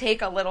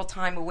take a little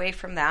time away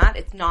from that.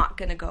 It's not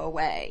going to go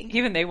away.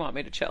 Even they want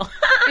me to chill.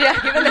 Yeah,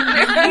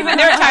 even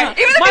they're tired.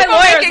 Even the my people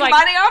lawyer's making like,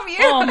 money off you.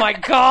 Oh my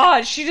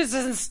God, she just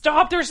doesn't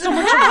stop. There's so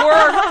much work.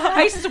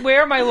 I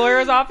swear my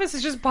lawyer's office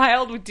is just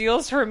piled with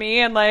deals for me,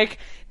 and like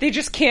they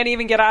just can't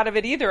even get out of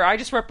it either. I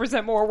just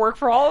represent more work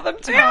for all of them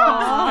too.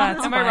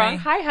 Am I wrong?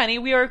 Hi, honey.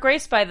 We are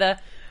graced by the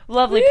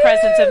lovely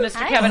presence of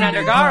Mr. Kevin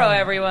Undergaro,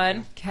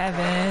 everyone.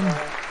 Kevin.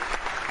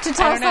 To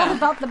tell us all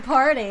about the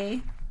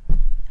party.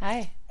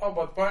 Hi. Oh,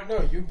 but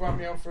no, you brought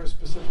me out for a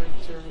specific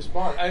to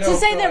respond. I know. To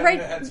say that I need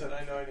a headset.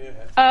 I know I need a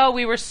headset. Oh,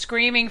 we were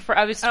screaming for.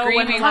 I was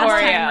screaming for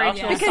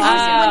you. Because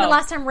when the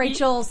last time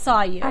Rachel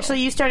saw you.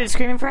 Actually, you started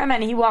screaming for him,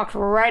 and he walked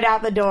right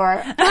out the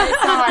door.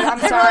 I'm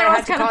sorry, I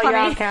had to call you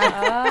out, Kat.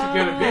 To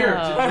get a beer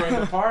to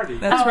join the party.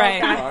 That's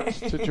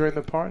right. To join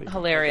the party.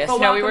 Hilarious. Well,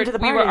 no, we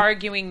were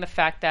arguing the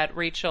fact that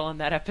Rachel in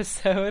that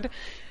episode,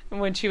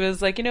 when she was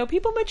like, you know,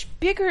 people much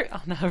bigger.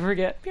 I'll never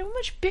forget. People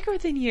much bigger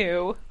than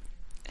you.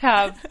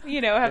 Have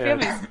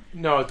families.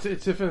 No,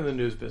 it's different in the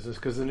news business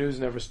because the news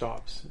never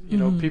stops. You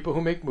know, people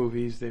who make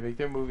movies, they make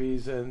their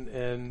movies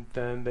and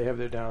then they have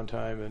their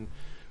downtime, and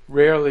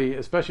rarely,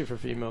 especially for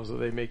females, are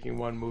they making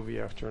one movie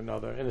after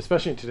another, and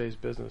especially in today's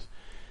business.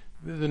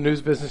 The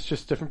news business is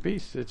just a different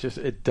beast.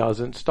 It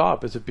doesn't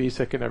stop. It's a beast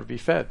that can never be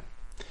fed.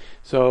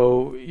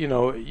 So, you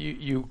know,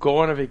 you go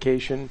on a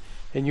vacation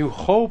and you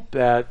hope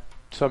that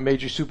some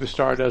major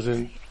superstar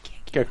doesn't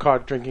get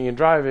caught drinking and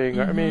driving.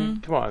 I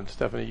mean, come on,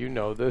 Stephanie, you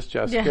know this.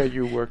 Jessica,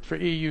 you worked for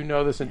E, you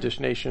know this, in Dish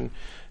Nation,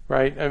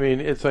 right? I mean,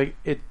 it's like,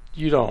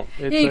 you don't.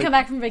 It's you come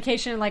back from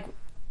vacation and like,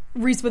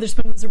 Reese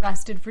Witherspoon was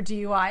arrested for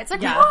DUI. It's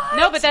like, what?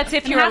 No, but that's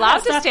if you're allowed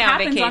to stay on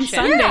vacation. On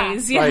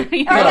Sundays. Yeah.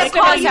 Yeah. Right. Or they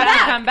call you back.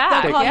 Come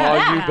back. They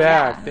call you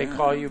back. They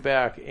call you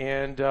back.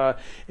 And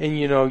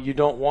you know, you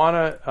don't want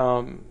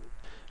to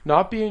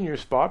not be in your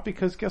spot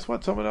because guess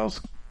what? Someone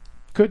else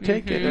could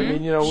take it. I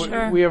mean, you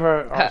know, we have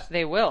our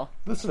they will.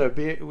 Listen,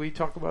 we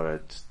talk about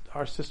it,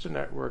 our sister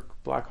network,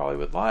 Black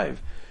Hollywood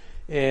Live,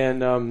 and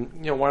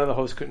you know, one of the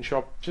hosts couldn't show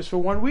up just for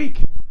 1 week,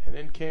 and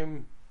then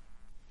came,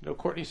 you know,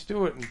 Courtney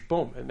Stewart, and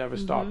boom, it never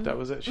stopped. That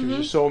was it. She was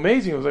just so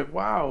amazing. It was like,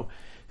 wow.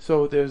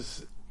 So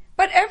there's.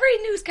 But every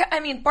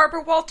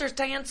Barbara Walters,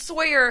 Diane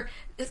Sawyer,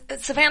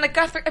 Savannah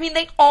Guthrie, I mean,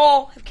 they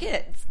all have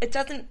kids. It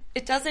doesn't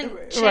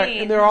change.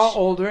 Right, and they're all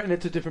older, and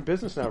it's a different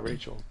business now,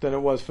 Rachel, than it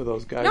was for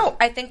those guys. No,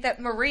 I think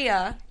that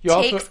Maria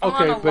takes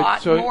on a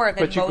lot more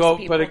than most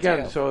people But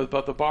again, do. so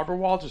about the Barbara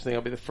Walters thing,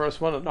 I'll be the first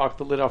one to knock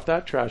the lid off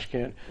that trash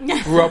can.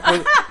 Grew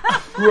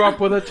up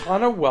with a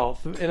ton of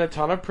wealth and a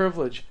ton of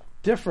privilege.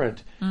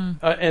 Different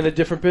and a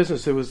different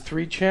business. There was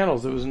 3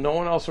 channels. There was no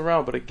one else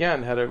around, but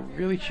again, had a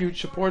really huge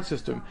support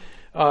system.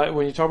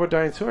 When you talk about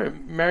Diane Sawyer,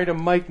 married to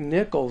Mike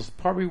Nichols,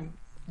 probably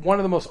one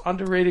of the most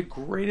underrated,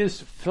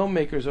 greatest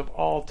filmmakers of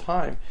all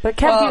time. But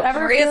Kev, do you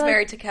ever Maria's feel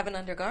married to Kevin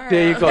Undergaro.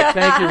 There you go.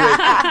 Thank you, Rachel.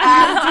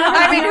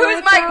 I mean,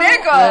 who's Mike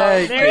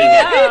Nichols? There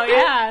you go.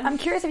 Yeah. I'm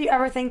curious if you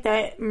ever think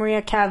that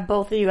Maria, Kev,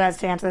 both of you guys,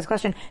 to answer this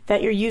question,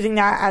 that you're using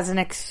that as an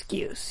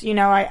excuse. You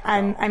know,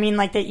 I mean,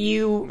 like that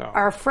you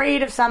are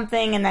afraid of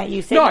something and that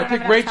you say. No, I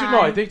think Rachel.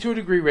 No, I think to a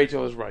degree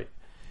Rachel is right,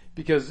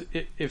 because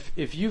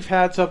if you've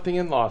had something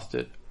and lost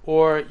it,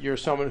 or you're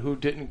someone who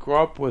didn't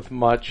grow up with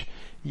much,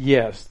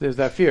 yes, there's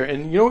that fear.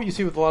 And you know what you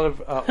see with a lot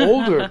of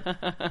older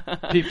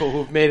people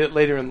who've made it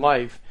later in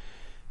life?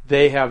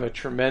 They have a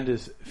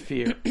tremendous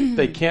fear.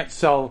 They can't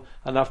sell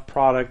enough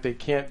product. They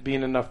can't be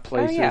in enough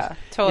places. Oh, yeah.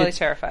 Totally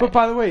terrified. But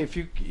by the way, if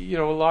you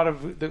know, a lot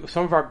of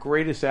some of our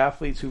greatest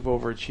athletes who've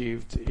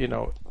overachieved, you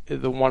know,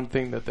 the one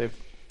thing that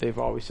they've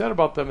always said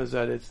about them is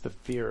that it's the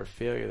fear of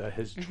failure that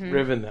has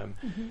driven them.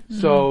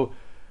 So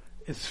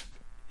it's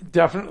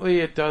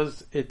definitely it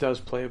does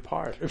play a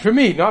part for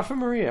me, not for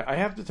Maria. I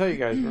have to tell you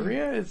guys,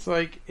 Maria,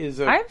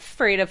 I'm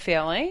afraid of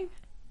failing.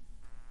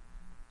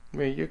 I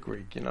mean, you're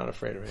Greek. You're not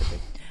afraid of anything.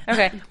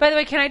 Okay. By the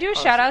way, can I do a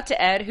shout out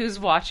to Ed, who's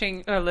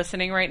watching or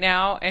listening right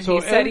now? And so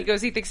he said he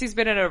thinks he's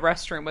been in a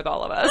restroom with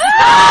all of us.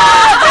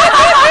 I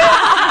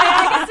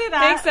can see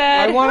that. Thanks,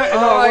 Ed. I want to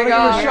give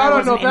a shout out.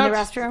 In the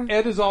restroom.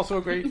 Ed is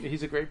also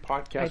he's a great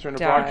podcaster and a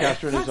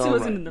broadcaster in his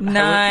own right.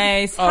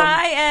 Nice.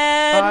 Hi,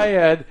 Ed. Hi,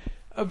 Ed.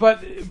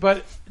 But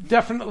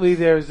definitely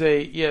there's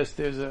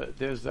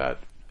that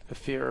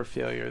fear of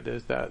failure.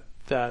 There's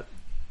that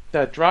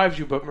drives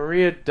you. But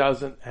Maria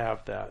doesn't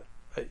have that.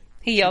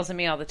 He yells at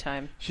me all the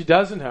time. She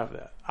doesn't have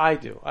that. I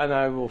do, and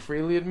I will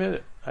freely admit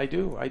it. I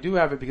do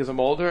have it because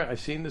I'm older. I've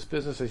seen this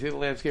business. I see the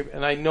landscape,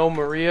 and I know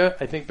Maria.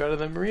 I think better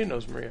than Maria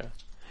knows Maria,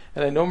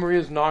 and I know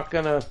Maria's not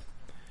gonna.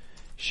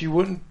 She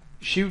would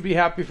be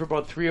happy for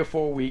about 3 or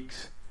 4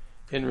 weeks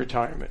in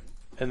retirement.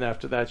 And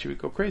after that, she would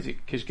go crazy.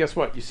 Because guess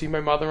what? You see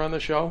my mother on the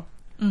show,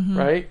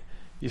 right?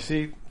 You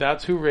see,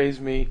 that's who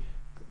raised me.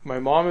 My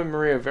mom and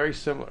Maria are very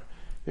similar.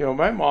 You know,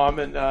 my mom,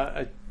 and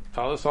I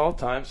tell this all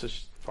the time, so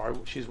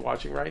she's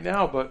watching right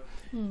now, but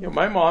you know,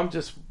 my mom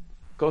just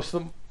goes to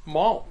the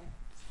mall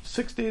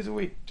 6 days a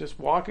week, just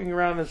walking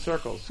around in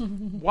circles.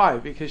 Why?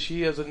 Because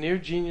she has a near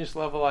genius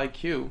level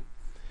IQ,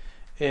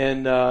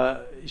 and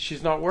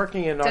she's not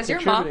working and not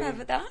contributing. Does your mom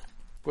have that?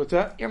 What's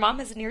that? Your mom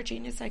has a near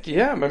genius IQ?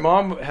 Yeah, my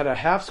mom had a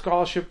half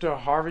scholarship to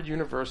Harvard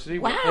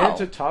University and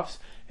to Tufts,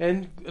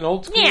 and an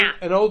old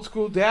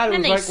school dad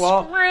who was like,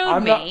 "Well,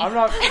 I'm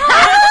not."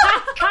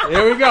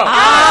 Here we go.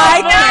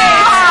 I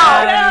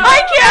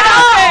can't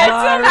help it.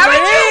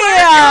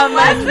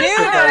 I didn't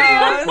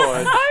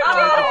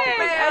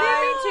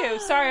mean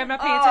to. Sorry, I'm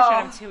not paying attention.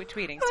 I'm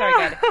tweeting. Sorry,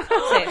 God.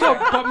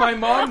 But my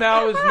mom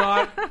now is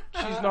not.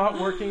 She's not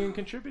working and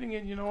contributing,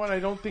 and you know what? I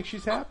don't think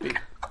she's happy.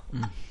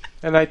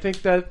 And I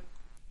think that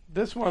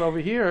this one over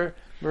here,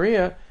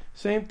 Maria,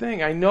 same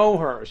thing. I know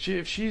her.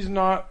 If she's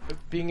not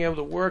being able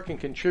to work and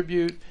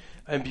contribute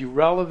and be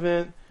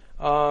relevant,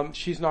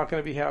 she's not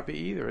going to be happy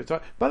either.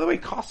 By the way,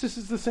 Costas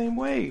is the same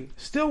way.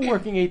 Still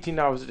working 18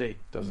 hours a day.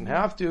 Doesn't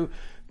have to,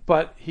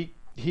 but he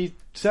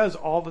says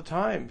all the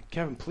time,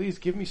 "Kevin, please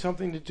give me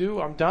something to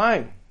do. I'm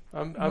dying."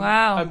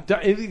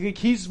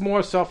 He's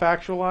more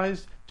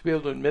self-actualized to be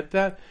able to admit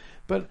that.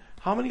 But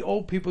how many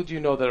old people do you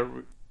know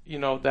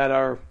that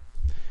are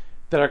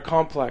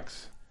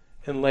complex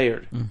and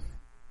layered,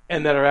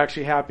 and that are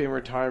actually happy in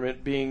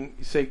retirement, being,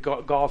 say,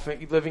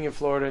 golfing, living in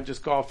Florida and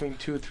just golfing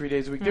 2 or 3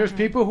 days a week? There's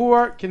people who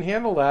can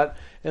handle that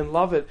and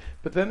love it,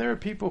 but then there are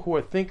people who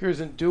are thinkers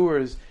and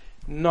doers,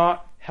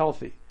 not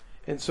healthy.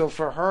 And so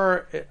for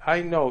her,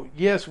 I know,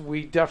 yes,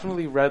 we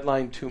definitely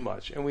redline too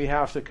much, and we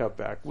have to cut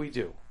back. We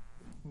do.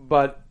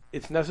 But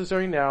it's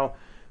necessary now.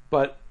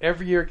 But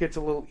every year it gets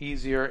a little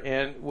easier,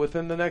 and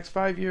within the next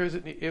 5 years,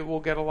 it will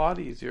get a lot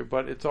easier.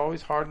 But it's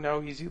always hard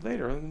now, easy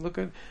later. And look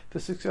at the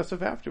success of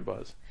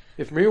AfterBuzz.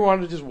 If Maria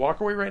wanted to just walk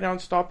away right now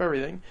and stop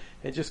everything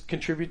and just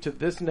contribute to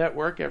this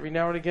network every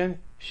now and again,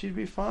 she'd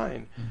be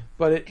fine.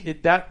 But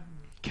that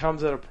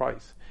comes at a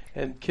price,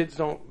 and kids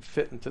don't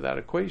fit into that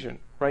equation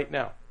right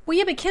now. Well,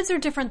 yeah, but kids are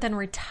different than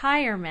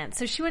retirement,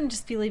 so she wouldn't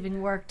just be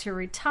leaving work to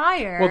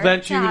retire. Well,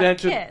 then she would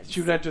enter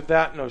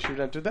that. No, she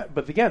would enter that.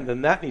 But again,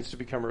 then that needs to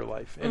become her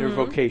life and her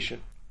vocation.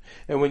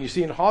 And when you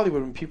see in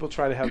Hollywood, when people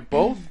try to have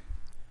both,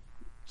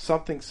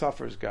 something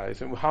suffers,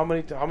 guys. And how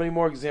many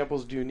more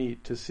examples do you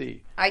need to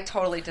see? I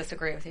totally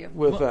disagree with you.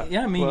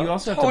 Yeah, I mean, you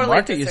also have to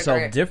market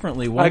yourself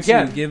differently once you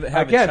have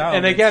a child.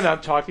 And again,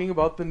 I'm talking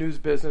about the news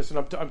business, and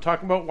I'm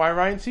talking about why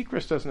Ryan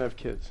Seacrest doesn't have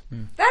kids.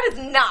 That is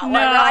not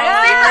why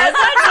Ryan Seacrest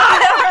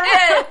doesn't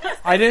have kids.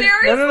 I didn't.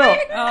 Seriously? No.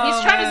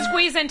 He's trying to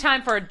squeeze in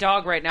time for a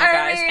dog right now,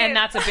 guys, and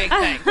that's a big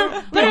thing.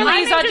 Literally,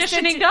 he's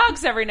auditioning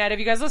dogs every night. Have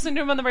you guys listened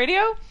to him on the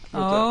radio?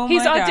 Oh,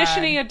 he's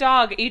auditioning a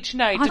dog each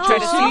night to try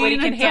to see what he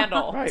can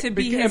handle. Right. To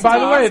be his by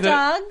the way,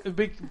 dog.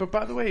 But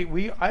by the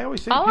way, I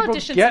always say I'll people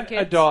audition get some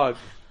a kids. dog.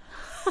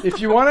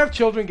 If you want to have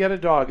children, get a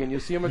dog, and you'll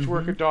see how much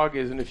work a dog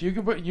is. And if you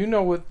can put,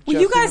 what. Well,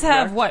 Jesse you guys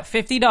have what,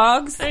 50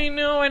 dogs? I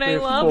know, and I We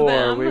have love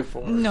them. We have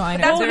 4. No, I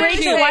know. That's They're what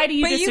cute. I say. Why do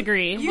you But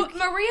disagree?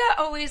 Maria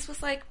always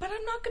was like, but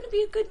I'm not going to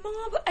be a good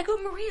mom. I go,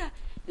 Maria,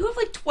 you have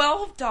like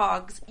 12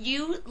 dogs.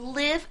 You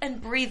live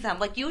and breathe them.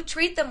 Like, you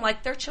treat them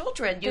like they're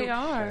children. You They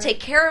are. take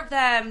care of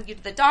them. You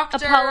the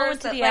doctors. Apollo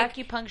went to the like,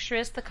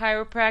 acupuncturist, the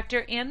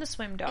chiropractor, and the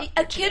swim doctor.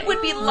 a kid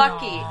would be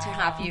lucky to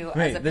have you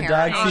as a the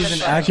parent. dog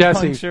sees an honestly.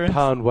 acupuncturist. Jesse,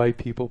 pound white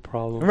people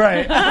problem.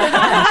 Right.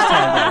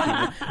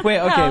 Wait,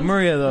 okay,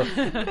 Maria, though,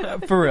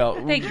 for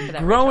real. Thank you for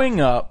that, Growing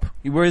up,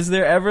 was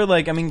there ever,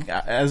 like, I mean,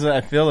 as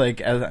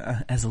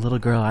a little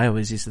girl, I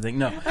always used to think,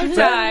 no.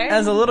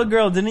 As a little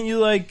girl, didn't you,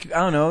 like,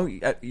 I don't know,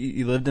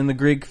 you lived in the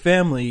Greek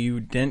family, you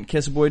didn't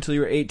kiss a boy till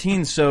you were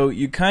 18, so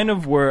you kind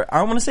of were, I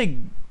don't want to say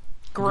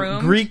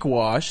Groomed? Greek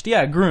washed.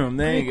 Yeah, groomed.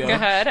 There you go. Go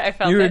ahead, I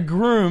felt You were it.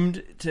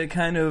 groomed to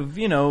kind of,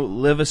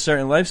 live a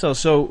certain lifestyle.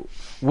 So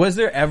was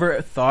there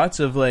ever thoughts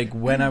of, like,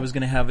 when I was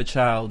going to have a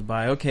child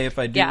by, okay, if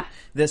I do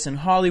this in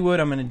Hollywood,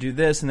 I'm going to do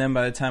this, and then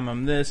by the time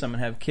I'm this, I'm going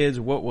to have kids?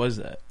 What was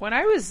that? When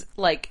I was,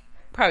 like,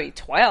 probably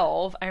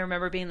 12, I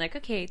remember being like,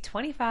 okay,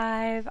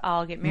 25,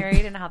 I'll get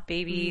married and have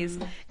babies.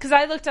 Because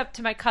I looked up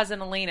to my cousin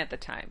Elaine at the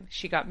time.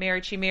 She got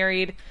married. She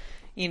married,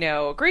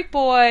 a Greek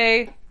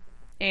boy,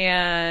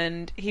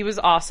 and he was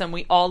awesome.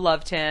 We all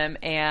loved him,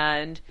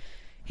 and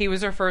he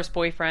was her first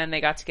boyfriend. They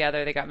got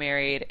together, they got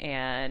married,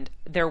 and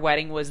their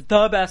wedding was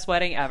the best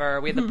wedding ever.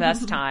 We had the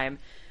best time.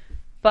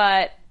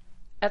 But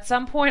at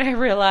some point I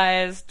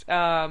realized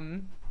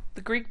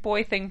the Greek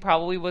boy thing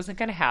probably wasn't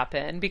going to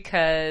happen,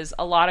 because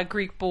a lot of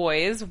Greek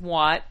boys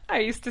want, I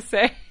used to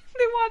say,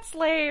 they want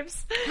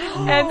slaves.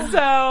 And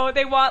so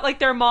they want, like,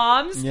 their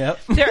moms. Yep.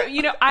 So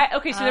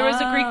there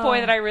was a Greek boy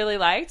that I really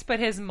liked, but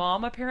his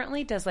mom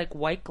apparently does, like,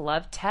 white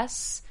glove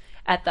tests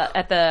at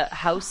the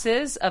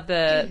houses of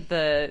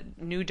the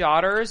new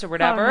daughters or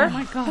whatever. Oh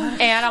my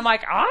god! And I'm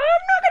like, I'm not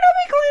gonna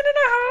be cleaning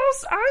a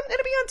house. I'm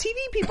gonna be on TV,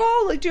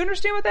 people. Like, do you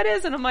understand what that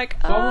is? And I'm like,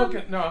 So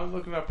I'm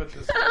looking up at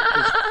this.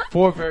 There's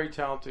 4 very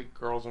talented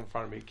girls in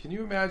front of me. Can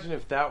you imagine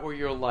if that were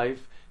your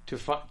life, to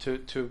fight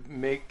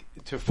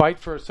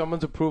for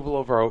someone's approval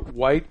over a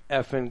white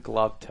effing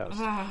glove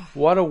test?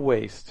 What a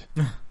waste!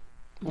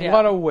 Yeah.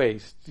 What a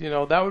waste!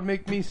 That would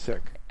make me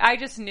sick. I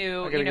just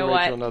knew, you know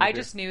what? I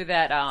just knew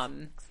that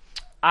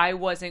I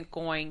wasn't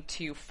going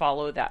to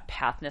follow that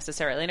path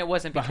necessarily, and it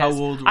wasn't because. But how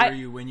old were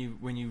you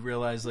when you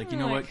realized, like, you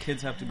know what,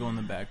 kids have to go in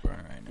the back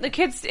burner right now? The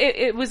kids,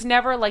 it was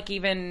never like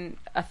even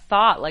a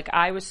thought. Like,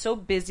 I was so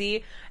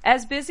busy,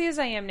 as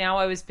I am now.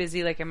 I was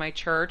busy like in my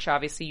church,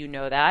 obviously you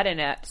know that, and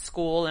at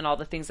school and all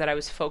the things that I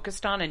was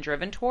focused on and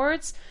driven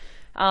towards.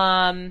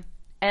 And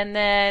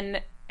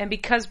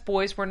because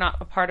boys were not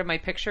a part of my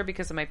picture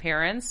because of my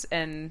parents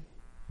and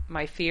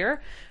my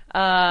fear,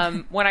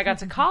 when I got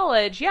to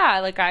college,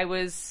 like I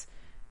was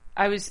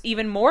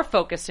even more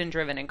focused and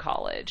driven in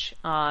college.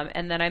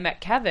 And then I met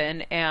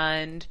Kevin,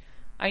 and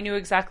I knew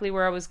exactly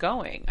where I was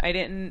going.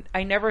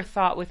 I never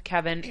thought with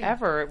Kevin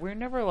ever, we were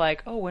never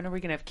like, oh, when are we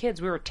going to have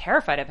kids? We were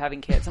terrified of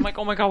having kids. I'm like,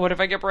 oh my God, what if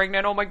I get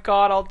pregnant? Oh my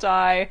God, I'll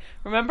die.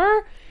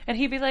 Remember? And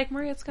he'd be like,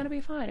 Maria, it's going to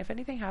be fine. If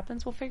anything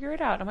happens, we'll figure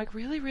it out. I'm like,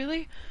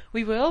 really?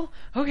 We will?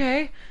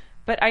 Okay.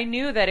 But I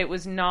knew that it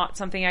was not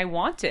something I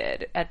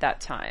wanted at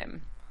that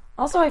time.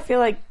 Also, I feel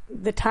like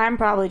the time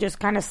probably just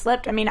kind of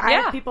slipped. I mean, I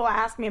have people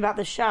ask me about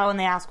the show, and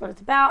they ask what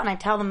it's about, and I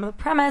tell them the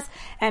premise,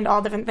 and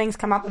all different things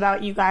come up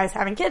about you guys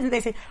having kids, and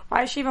they say,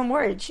 why is she even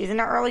worried? She's in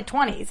her early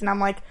 20s. And I'm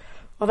like,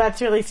 well,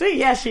 that's really sweet.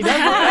 Yes, she does.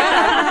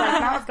 That's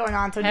not what's going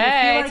on. So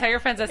hey, tell your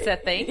friends I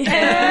said thank you.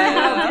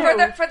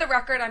 For the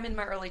record, I'm in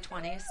my early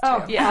 20s, too.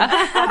 Oh,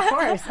 yeah. Of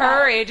course.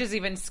 Her age is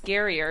even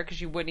scarier because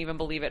you wouldn't even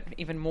believe it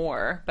even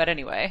more. But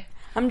anyway.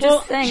 I'm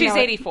just saying. She's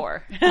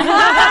 84. No.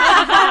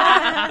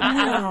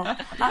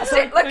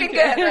 Looking good,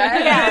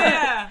 right?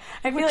 Yeah.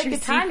 I feel like the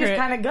time just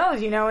kind of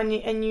goes,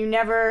 and you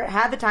never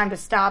had the time to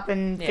stop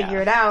and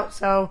figure it out,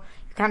 so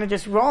you're kind of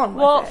just rolling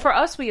with it. Well, for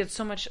us, we had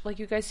so much, like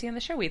you guys see on the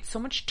show, we had so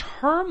much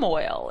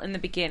turmoil in the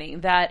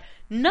beginning that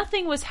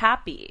nothing was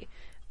happy.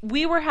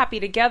 We were happy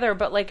together,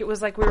 but like it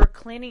was like we were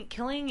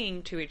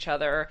clinging to each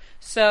other,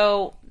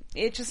 so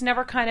it just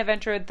never kind of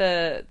entered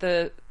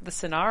the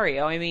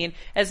scenario. I mean,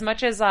 as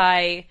much as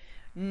I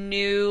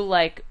knew,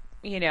 like,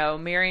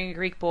 marrying a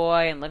Greek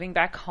boy and living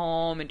back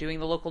home and doing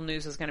the local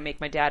news was going to make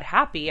my dad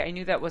happy, I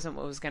knew that wasn't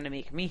what was going to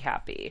make me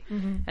happy.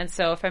 Mm-hmm. And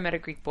so if I met a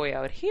Greek boy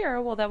out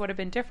here, well, that would have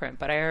been different.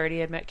 But I already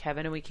had met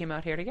Kevin, and we came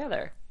out here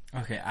together.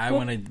 Okay, I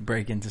want to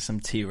break into some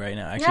tea right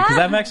now, actually, because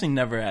I've actually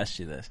never asked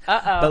you this.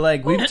 But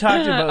like we've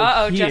talked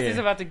about here. Jesse's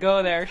about to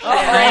go there. Break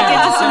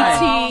into some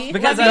tea.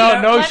 Because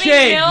no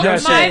shade, no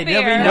shade.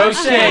 There'll be no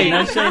shade,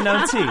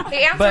 no tea.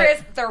 The answer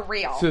is they're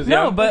real. Susie,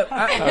 no, but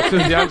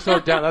Susie, I'm so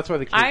down. That's why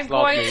the kids I'm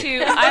going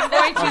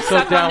to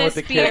suck on this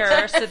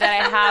beer so that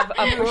I have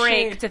a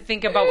break to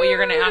think about what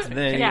you're going to ask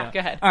me. Go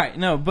ahead. All right,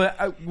 no,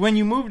 but when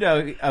you moved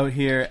out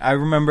here, I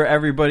remember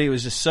everybody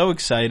was just so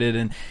excited,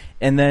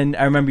 and then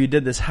I remember you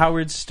did this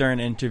Howard Stern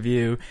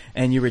interview,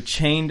 and you were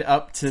chained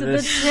up to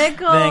this thing,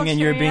 and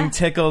you were being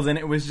tickled, and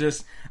it was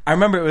just... I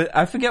remember,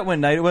 I forget what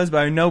night it was,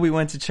 but I know we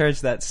went to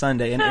church that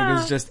Sunday, and it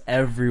was just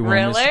everyone.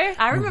 Really?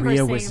 I remember Maria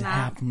seeing was that.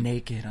 half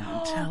naked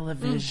on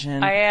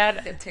television. I had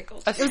a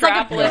strapless.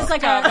 It was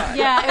like a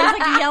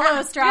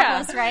yellow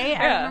strapless, right?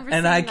 I remember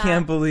and I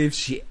can't believe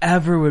she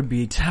ever would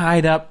be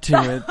tied up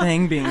to a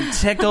thing, being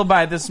tickled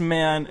by this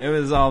man. It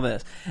was all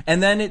this.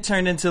 And then it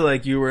turned into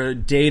like you were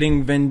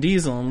dating Vin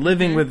Diesel and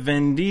living with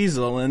Vin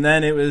Diesel, and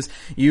then it was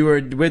you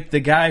were with the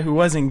guy who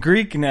wasn't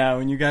Greek now,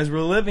 and you guys were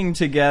living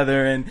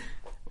together, and...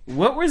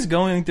 What was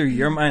going through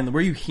your mind? Were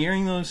you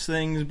hearing those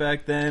things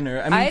back then?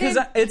 Or I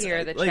didn't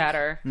hear the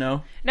chatter.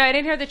 No? No, I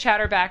didn't hear the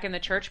chatter back in the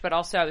church, but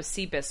also I was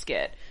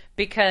Seabiscuit.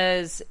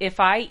 Because if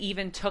I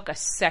even took a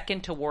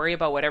second to worry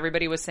about what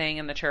everybody was saying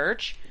in the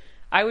church,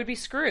 I would be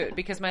screwed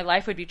because my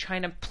life would be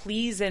trying to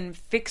please and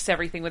fix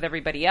everything with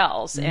everybody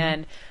else. Mm-hmm.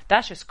 And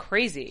that's just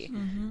crazy.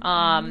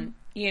 Mm-hmm.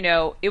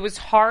 It was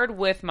hard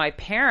with my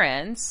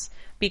parents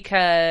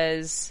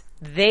because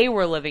they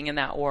were living in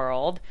that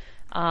world.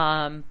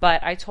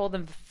 But I told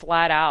them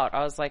flat out,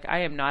 I was like,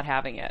 I am not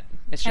having it.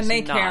 It's just and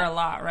they not. care a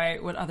lot,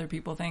 right? What other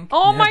people think.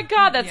 Oh my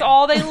God, that's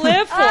all they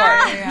live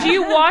for. Do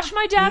you watch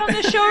my dad on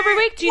the show every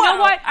week? Do you know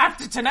what?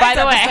 After tonight's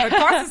episode,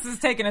 Carlos is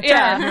taking a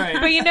turn.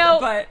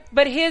 Right.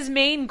 But his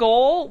main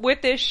goal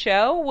with this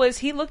show was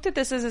he looked at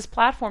this as his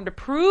platform to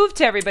prove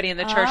to everybody in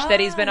the church that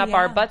he's been up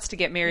our butts to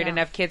get married and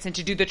have kids and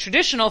to do the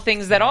traditional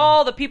things that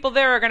all the people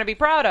there are going to be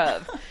proud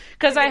of.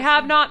 Because I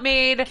have not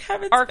made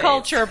our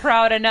culture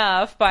proud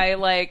enough by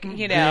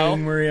being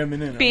Maria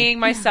Menounos. Being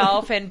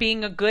myself and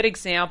being a good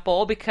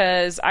example,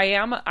 because I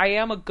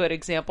am a good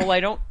example. I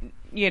don't,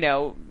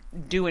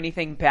 do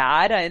anything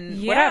bad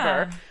and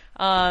whatever.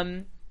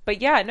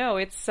 But yeah, no,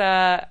 it's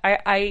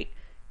I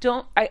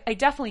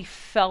definitely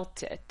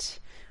felt it.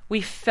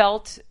 We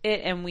felt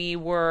it, and we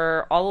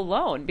were all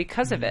alone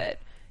because of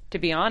it, to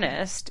be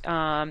honest.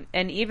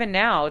 And even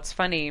now, it's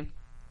funny.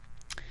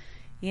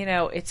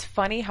 It's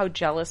funny how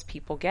jealous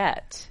people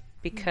get,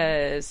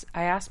 because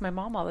I ask my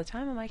mom all the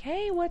time, I'm like,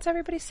 hey, what's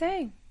everybody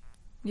saying?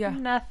 Yeah.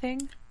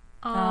 Nothing.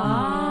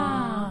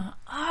 I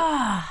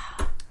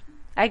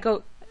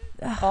go,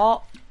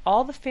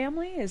 all the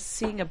family is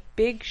seeing a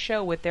big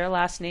show with their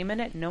last name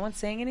in it. No one's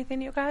saying anything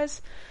to you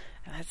guys.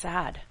 And that's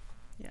sad.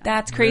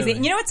 That's crazy.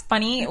 Really? You know what's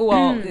funny?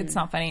 Well, it's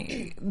not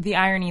funny. The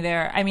irony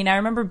there. I mean, I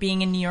remember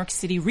being in New York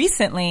City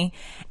recently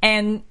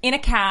and in a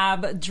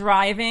cab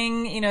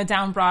driving,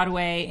 down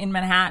Broadway in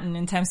Manhattan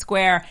in Times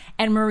Square,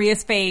 and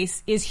Maria's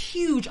face is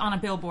huge on a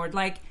billboard.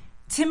 Like,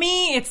 to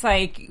me, it's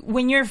like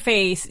when you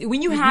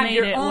have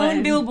your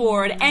own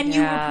billboard and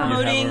you were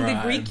promoting the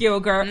Greek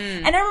yogurt.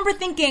 And I remember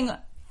thinking,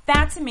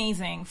 that's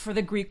amazing for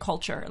the Greek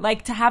culture.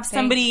 Like, to have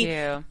somebody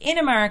in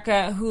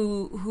America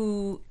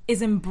who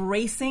is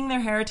embracing their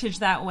heritage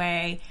that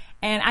way.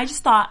 And I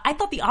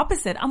thought the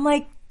opposite. I'm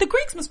like, the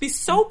Greeks must be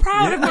so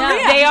proud of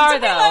Maria. They are,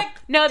 though. Like,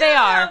 no, they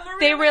are. Maria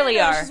they really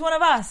Marino, are. She's one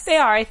of us. They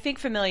are. I think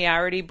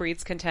familiarity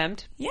breeds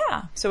contempt.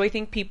 Yeah. So I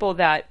think people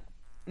that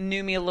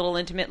knew me a little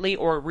intimately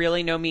or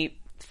really know me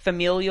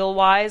familial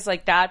wise,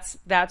 like that's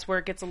where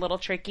it gets a little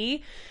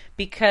tricky,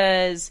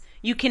 because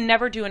you can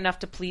never do enough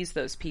to please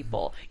those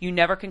people. You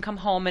never can come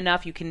home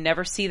enough. You can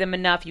never see them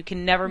enough. You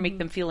can never make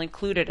them feel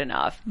included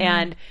enough.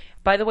 And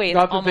by the way, it's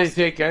not that they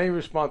take any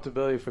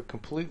responsibility for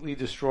completely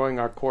destroying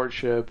our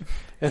courtship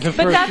in the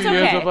first few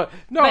years of life.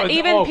 No, but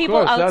even people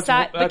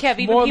outside, that's Kev,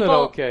 even more people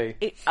than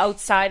okay.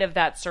 outside of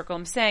that circle,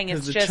 I'm saying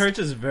it's the just church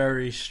is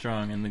very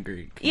strong in the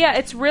Greek. Yeah,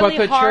 it's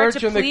really hard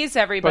to please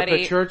everybody. But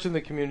the church and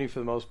the community, for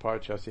the most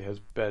part, Jesse, has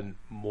been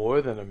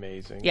more than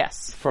amazing.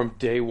 Yes, from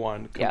day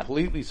one,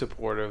 completely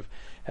supportive.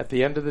 At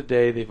the end of the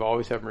day, they've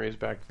always had Maria's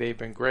back. They've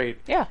been great.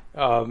 Yeah.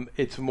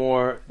 It's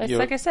more. It's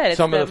like I said, it's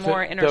some of the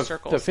more inner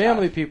circle. The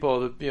family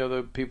people,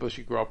 the people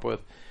she grew up with,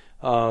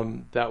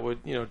 that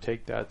would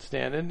take that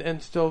stand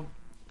and still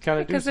kind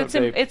of do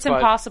something. Because it's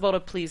impossible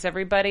to please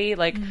everybody.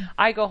 Like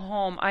I go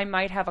home, I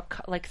might have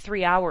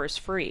 3 hours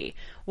free.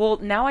 Well,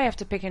 now I have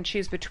to pick and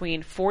choose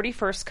between 40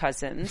 first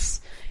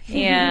cousins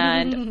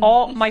and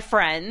all my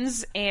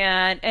friends,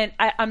 and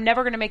I'm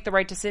never going to make the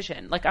right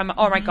decision. Like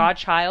my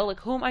godchild, like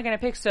who am I going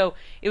to pick? So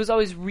it was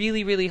always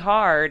really, really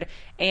hard.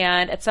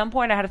 And at some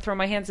point I had to throw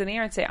my hands in the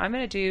air and say, I'm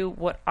going to do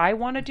what I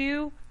want to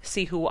do,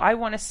 see who I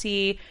want to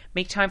see,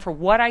 make time for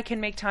what I can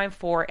make time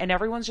for, and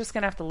everyone's just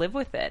going to have to live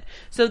with it.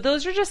 So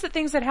those are just the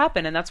things that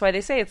happen, and that's why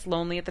they say it's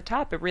lonely at the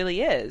top. It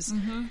really is.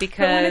 Because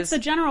but when it's the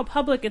general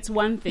public, it's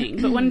one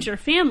thing, but when it's your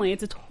family,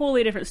 it's a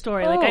totally different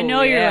story. Like, I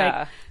know you're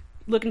like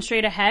looking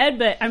straight ahead,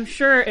 but I'm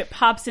sure it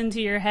pops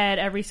into your head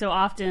every so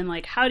often.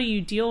 Like, how do you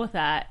deal with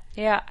that?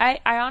 Yeah, I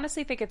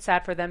honestly think it's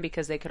sad for them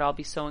because they could all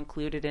be so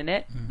included in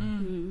it.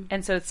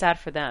 And so it's sad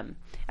for them.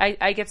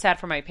 I get sad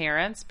for my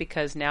parents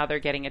because now they're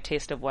getting a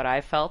taste of what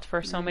I felt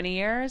for so many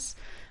years.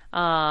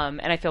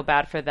 And I feel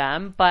bad for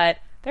them, but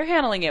they're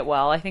handling it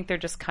well. I think they're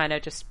just kind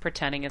of just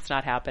pretending it's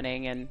not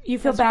happening. And you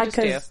feel bad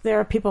because there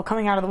are people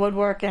coming out of the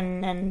woodwork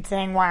and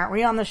saying, why aren't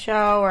we on the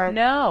show? Or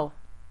no,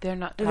 they're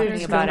not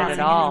talking about it at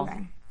all,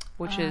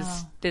 which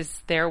is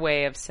their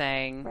way of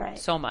saying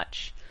so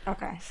much.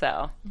 Okay.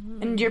 So.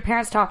 And do your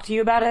parents talk to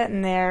you about it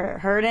and they're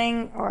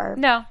hurting or?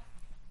 No,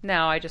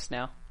 I just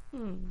know.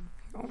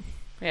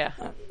 Yeah.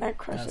 That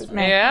crushes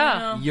me.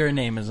 Yeah. Your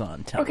name is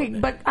on television. Okay,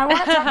 but I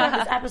want to talk about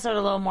this episode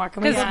a little more.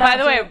 Because, by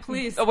the way,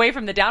 please, away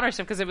from the downer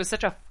stuff, because it was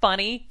such a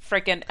funny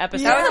freaking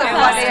episode. That was the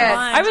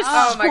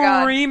funniest. I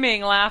was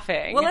screaming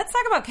laughing. Well, let's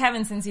talk about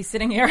Kevin since he's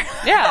sitting here.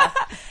 Yeah.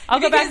 I'll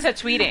go back to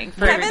tweeting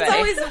for Kevin's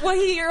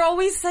everybody. You're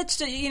always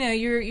such a,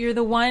 you're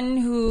the one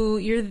who,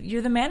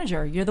 you're the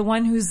manager. You're the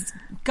one who's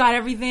got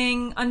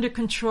everything under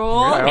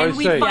control. And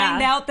we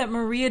find out that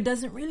Maria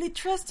doesn't really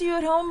trust you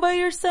at home by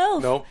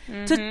yourself. Nope.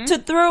 To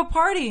throw a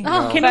party.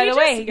 Oh, by the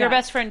way, your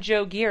best friend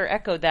Joe Gear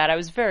echoed that. I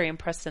was very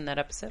impressed in that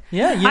episode.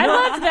 Yeah, I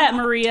loved that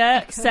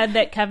Maria said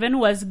that Kevin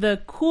was the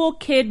cool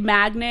kid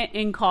magnet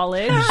in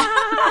college.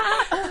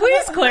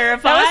 Please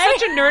clarify. That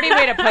was such a nerdy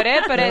way to put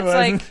it, but it's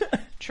like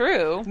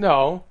true.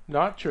 No,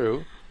 not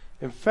true.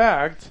 In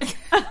fact,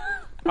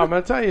 I'm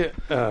going to tell you.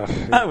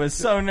 That was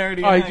so nerdy.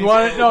 Do you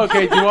want to know?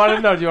 Okay, do you want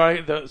to know? Do you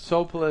want to?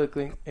 So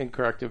politically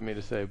incorrect of me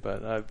to say,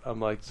 but I'm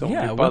like so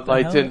many Bud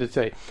Lights in to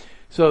say.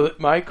 So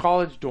my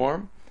college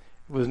dorm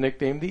was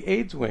nicknamed the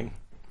AIDS Wing.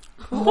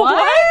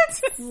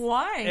 What?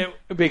 Why?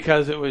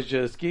 Because it was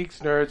just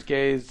geeks, nerds,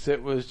 gays.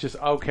 It was just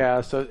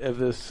outcasts of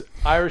this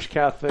Irish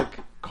Catholic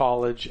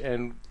college,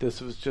 and this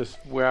was just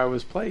where I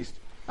was placed.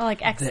 Oh,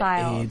 like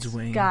exiled. The AIDS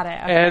Wing. Got it.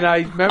 Okay. And I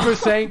remember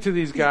saying to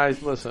these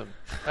guys, "Listen,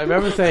 I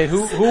remember saying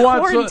who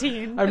wants to,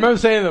 I remember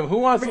saying to them, who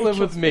wants to live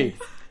with me?"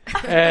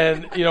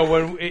 And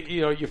when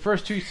your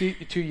first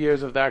 2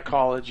 years of that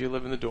college, you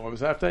live in the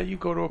dorms. After that, you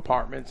go to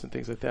apartments and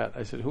things like that.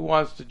 I said, "Who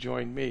wants to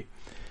join me?"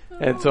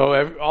 And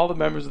so all the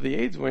members of the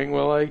AIDS Wing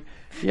were like,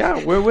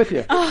 "Yeah, we're with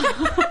you."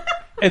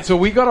 And so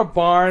we got a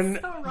barn,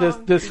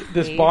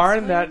 this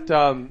barn that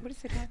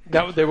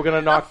they were going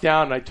to knock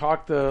down. And I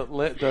talked the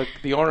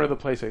owner of the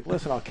place, like,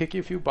 "Listen, I'll kick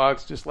you a few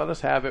bucks. Just let us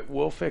have it.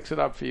 We'll fix it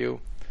up for you."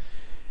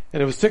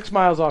 And it was 6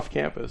 miles off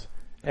campus.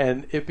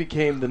 And it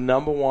became the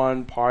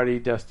 #1 party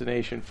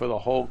destination for the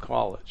whole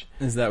college.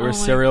 Is that where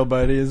Serial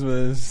Buddies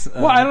was?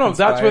 Well, I don't know.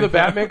 That's where the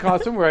Batman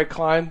costume, where I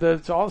climbed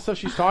all the stuff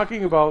she's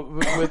talking about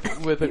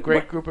with a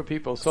great group of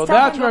people. So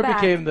that's where it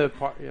became the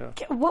part.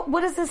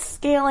 What is this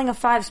scaling a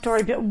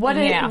 5-story? What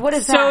is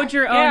that? Sewed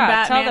your own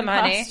Batman tell them,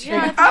 honey.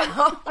 costume.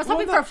 I was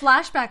hoping for a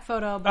flashback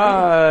photo.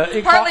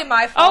 Partly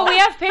my fault. Oh, we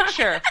have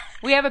picture.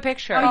 We have a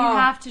picture. Oh, you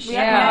have to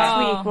share next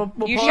week.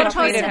 We'll you pull should it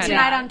tweet it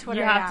tonight on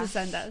Twitter. You have to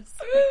send us.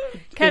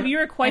 Kev, you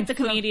were quite the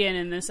comedian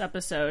in this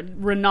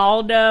episode.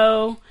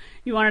 Ronaldo,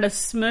 you wanted a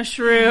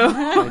smushroom.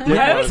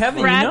 I was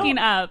cracking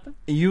up.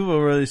 You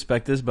will really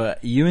respect this,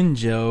 but you and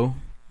Joe,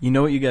 you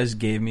know what you guys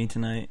gave me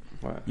tonight?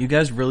 What? You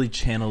guys really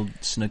channeled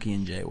Snooki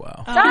and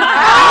JWoww. Best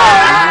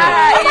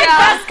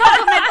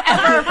compliment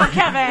ever for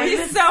Kevin.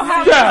 He's so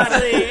happy.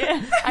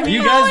 I mean,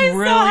 you guys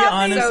really,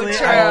 honestly,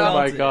 so oh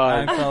my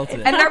God. I felt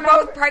it. And they're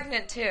both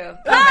pregnant too.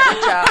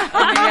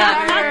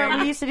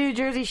 We used to do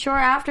Jersey Shore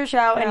after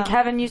show, and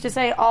Kevin used to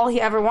say all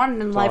he ever wanted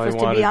in life was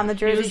to be on the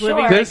Jersey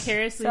Shore. This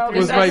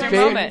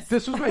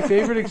was my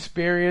favorite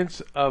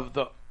experience of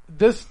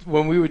this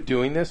when we were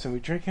doing this and we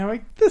were drinking. I'm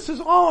like, this is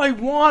all I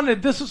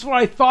wanted. This is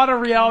what I thought a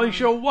reality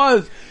show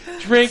was: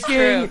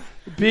 drinking,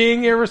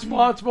 being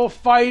irresponsible,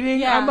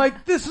 fighting. I'm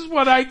like, this is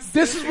what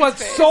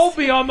sold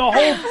me on the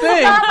whole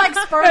thing. Like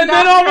sperm and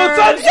then all of a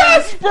sudden,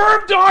 doctors.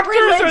 sperm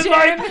doctors and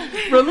like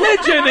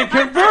religion and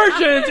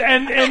conversions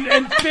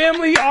and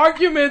family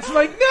arguments.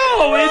 Like,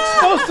 no, it's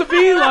supposed to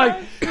be like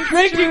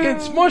drinking and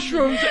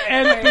smushrooms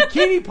and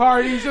bikini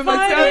parties and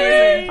like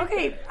that.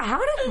 Okay, how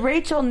did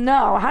Rachel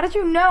know? How did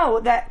you know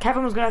that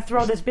Kevin was going to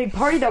throw this big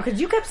party though?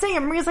 Because you kept saying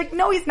it. Maria's like,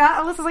 no, he's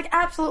not. Alyssa's like,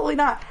 absolutely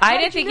not. I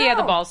didn't think he had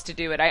the balls to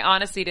do it. I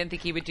honestly didn't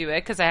think he would do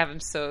it because I have him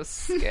so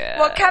scared.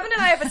 Well, Kevin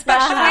and I have a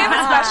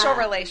special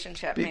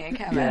relationship, me and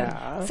Kevin.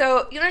 Yeah.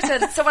 So you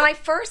understand. So when I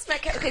first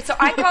met Kevin, so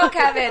I call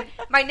Kevin.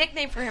 My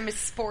nickname for him is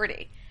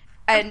Sporty.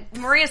 And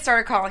Maria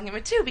started calling him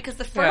it too because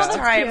the first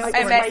time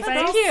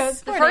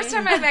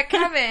I met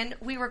Kevin,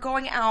 we were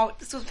going out.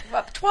 This was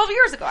 12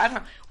 years ago. I don't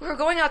know. We were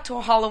going out to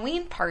a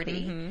Halloween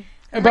party. Mm-hmm.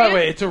 And by the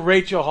way, it's a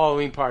Rachel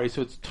Halloween party,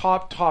 so it's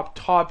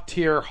top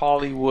tier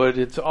Hollywood.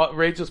 It's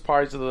Rachel's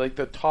parties are like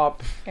the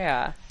top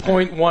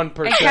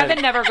 0.1%. And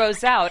Kevin never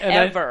goes out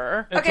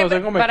ever. So I was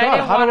like, oh my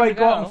God, how do I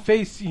go out and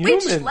face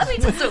humans? Let me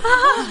tell you.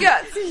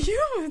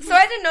 So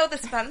I didn't know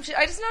this about him.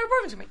 I just know her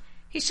boyfriend to me.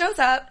 He shows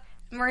up.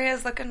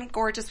 Maria's looking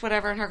gorgeous,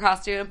 whatever, in her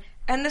costume.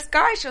 And this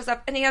guy shows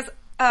up, and he has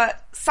a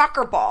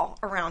soccer ball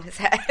around his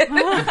head.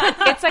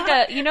 It's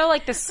like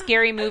like the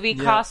Scary Movie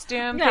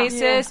costume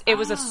faces? It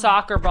was a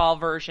soccer ball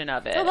version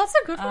of it. Oh, that's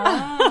a good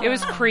one. It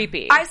was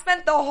creepy. I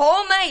spent the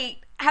whole night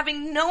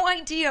having no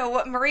idea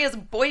what Maria's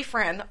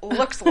boyfriend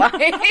looks like.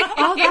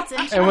 Oh, that's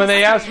interesting. And when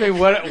they asked me,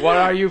 what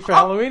are you for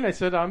Halloween? I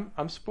said, I'm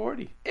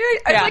sporty. I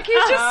was like,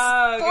 he's just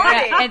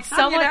sporty. Yeah. And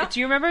someone, do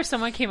you remember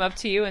someone came up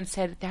to you and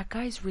said, that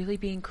guy's really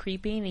being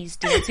creepy and he's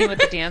dancing with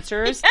the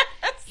dancers? Yes.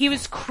 He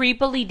was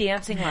creepily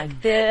dancing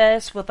like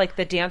this with like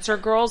the dancer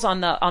girls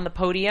on the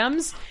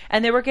podiums,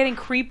 and they were getting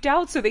creeped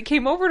out, so they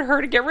came over to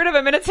her to get rid of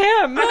him, and it's him.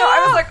 I know,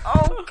 I was like,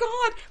 oh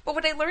God. But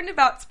what I learned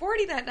about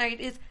Sporty that night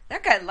is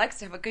that guy likes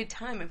to have a good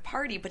time and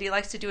party, but he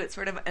likes to do it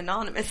sort of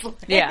anonymously.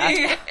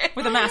 Yeah.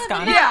 With a mask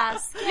on.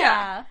 Yes.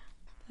 Yeah.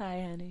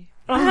 Hi, honey.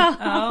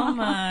 Oh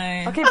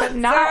my. Okay, but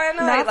not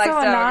so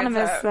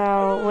anonymous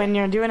though when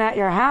you're doing it at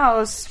your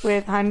house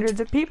with hundreds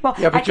of people.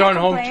 Yeah, but you're on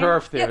home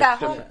turf there. Yeah, that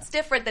home's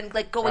different than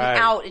like going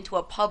out into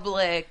a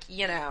public,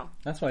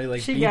 That's why you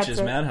like Beach's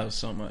Madhouse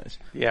so much.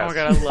 Yes. Oh my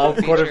God, I love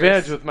Put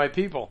advantage with my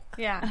people.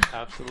 Yeah.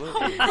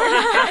 Absolutely.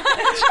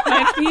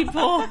 My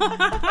people.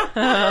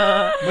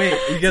 Wait,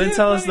 you gotta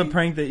tell us the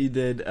prank that you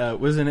did.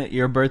 Wasn't it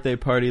your birthday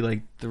party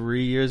like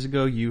 3 years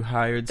ago? You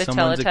hired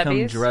someone to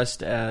come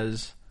dressed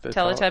as...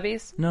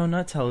 Teletubbies? No,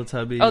 not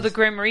Teletubbies. Oh, the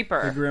Grim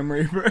Reaper. The Grim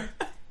Reaper.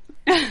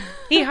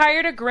 He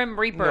hired a Grim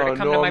Reaper to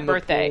come to my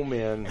birthday.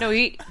 No,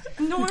 I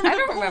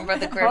don't remember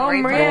the Grim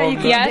Reaper. Maria,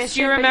 yes,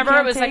 you remember?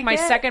 It was like my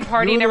second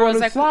party, and everyone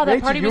was like, wow,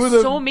 that party was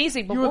so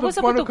amazing. But what was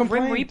up with the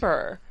Grim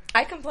Reaper?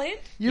 I complained?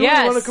 You were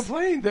the one who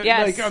complained.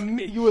 Yes.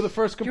 You were the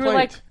first complaint. You were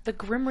like, the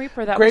Grim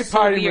Reaper, that Great was so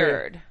party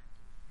weird.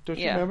 Don't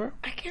you remember?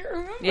 I can't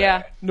remember.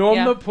 Yeah.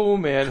 Norm the Pooh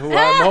Man, who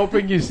I'm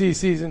hoping you see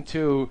season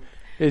 2.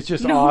 It's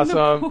just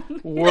awesome.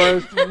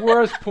 Worst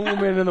Pooh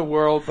Man in the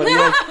world, but he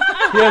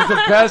has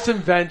the best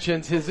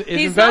inventions.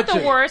 He's not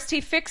the worst. He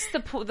fixed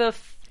the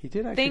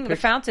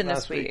fountain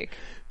this week.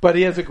 But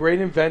he has a great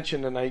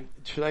invention, and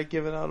should I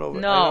give it out over?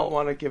 No. I don't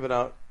want to give it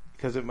out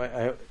because it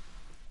might.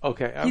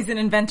 Okay. He's an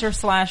inventor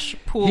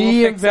 / pool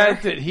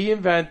fixer. He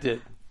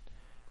invented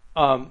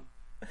an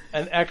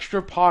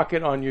extra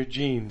pocket on your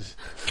jeans.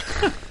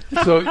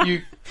 So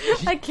you.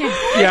 I can't.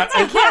 Yeah,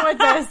 I can't with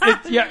this.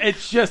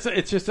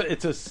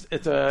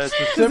 It's a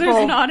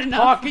simple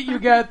pocket you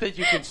get that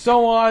you can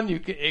sew on.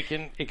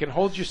 It can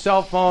hold your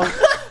cell phone.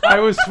 I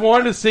was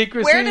sworn to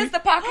secrecy. Where does the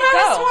pocket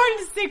go? Sworn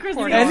to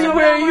secrecy.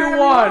 Anywhere you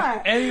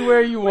want.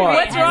 Anywhere you want.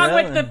 What's wrong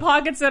with the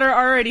pockets that are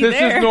already there?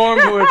 This is Norm,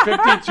 who at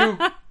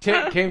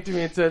 52 came to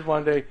me and said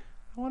one day,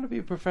 I want to be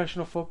a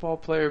professional football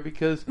player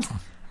because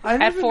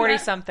At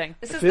 40-something.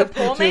 This is the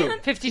pool man?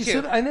 52. He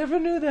said, I never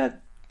knew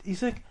that.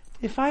 He's like,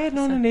 if I had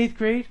known in 8th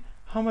grade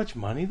how much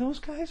money those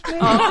guys made, Oh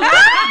my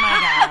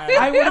God.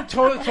 I would have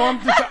told it.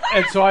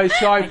 So I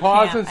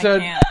paused and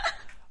said,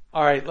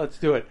 all right, let's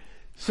do it.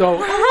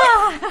 So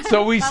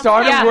we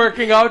started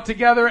working out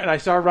together, and I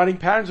started running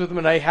patterns with him,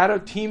 and I had a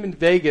team in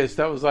Vegas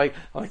that was like,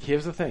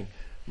 here's the thing.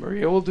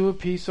 Maria will do a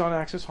piece on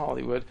Access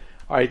Hollywood.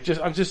 All right,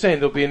 I'm just saying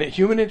there'll be a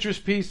human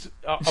interest piece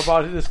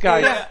about this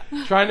guy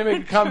trying to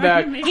make a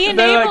comeback. He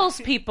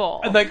enables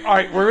people. And all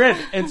right, we're in.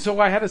 And so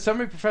I had a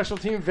semi-professional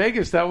team in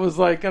Vegas that was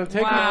going to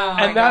take him.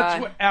 And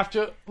that's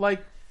after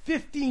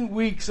 15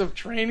 weeks of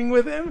training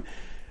with him.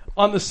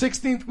 On the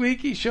 16th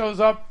week, he shows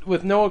up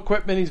with no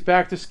equipment. He's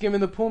back to skimming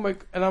the pool.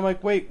 And I'm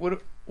like, wait, what are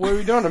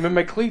we doing? I'm in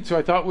my cleats, so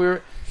I thought we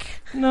were...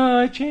 No,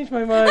 I changed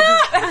my mind.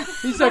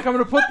 He's like, I'm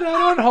going to put that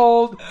on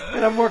hold,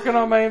 and I'm working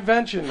on my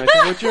invention. I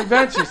said, what's your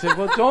invention? He said,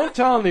 well, don't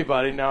tell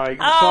anybody now. Sorry,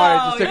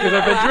 I just said, because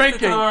I've been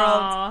drinking.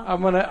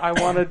 I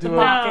want to do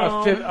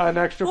an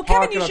extra Well,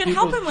 pocket Kevin, you should on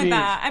help people's him with jeans.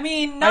 that. I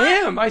mean, I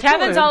am.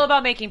 Kevin's all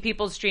about making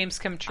people's dreams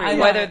come true,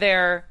 whether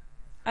they're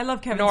I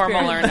love Kevin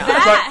normal or not.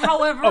 That,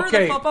 however,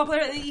 the football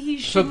player, he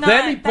should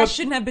that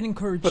shouldn't have been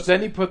encouraged. But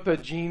then he put the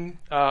jean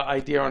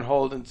idea on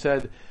hold and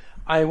said,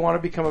 I want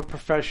to become a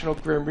professional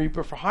Grim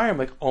Reaper for hire. I'm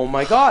like, oh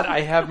my God,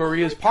 I have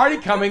Maria's party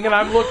coming and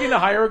I'm looking to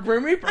hire a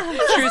Grim Reaper.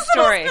 True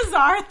story. Most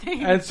bizarre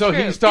thing. And so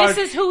he started.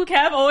 This is who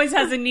Kev always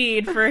has a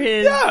need for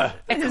his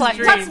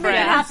eclectic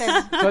friends.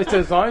 So I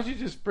said, as long as you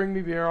just bring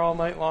me beer all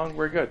night long,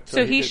 we're good.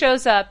 So he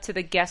shows up to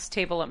the guest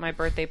table at my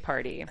birthday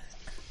party.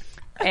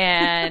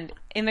 And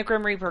in the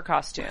Grim Reaper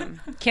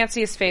costume. Can't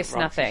see his face,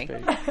 nothing.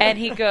 And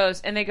he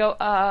goes, and they go,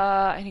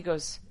 and he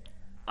goes,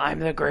 I'm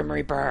the Grim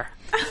Reaper.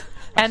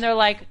 And they're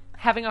like,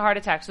 having a heart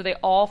attack, so they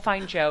all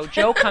find Joe.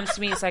 Joe comes to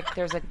me, he's like,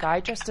 there's a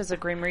guy dressed as a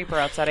Grim Reaper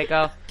outside. I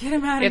go, get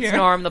him out of here. It's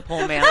Norm the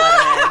Pool Man,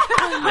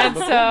 let him in. And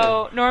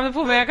so Norm the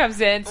Pool Man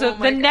comes in. So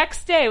the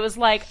next day, it was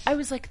like, I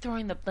was like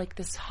throwing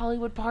this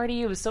Hollywood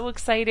party. It was so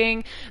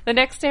exciting. The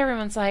next day,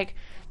 everyone's like,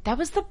 that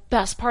was the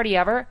best party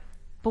ever.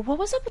 But what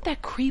was up with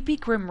that creepy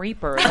Grim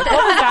Reaper? Like, what was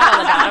that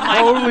all about? I'm like,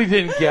 totally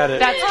didn't get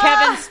it. That's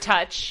Kevin's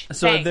touch.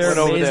 So Thanks. there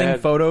are amazing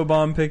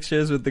photobomb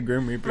pictures with the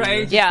Grim Reaper.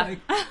 Right. Yeah.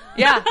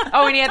 Yeah.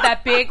 Oh, and he had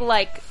that big,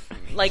 like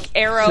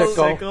arrow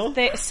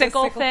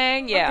sickle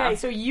thing. Yeah. Okay,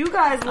 so you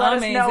guys let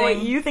us know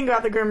what you think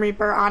about the Grim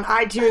Reaper on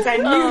iTunes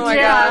and YouTube. Oh my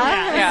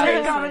God.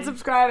 Rate, comment,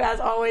 subscribe. As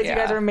always, you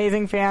guys are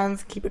amazing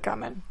fans. Keep it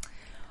coming.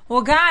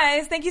 Well,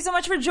 guys, thank you so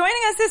much for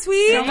joining us this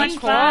week. So much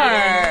fun.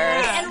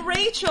 And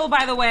Rachel,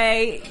 by the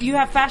way, you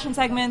have fashion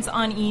segments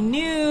on E!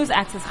 News,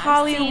 Access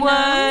Hollywood,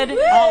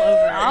 all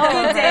over.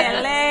 Good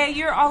Day LA.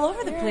 You're all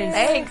over the place.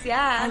 Thanks,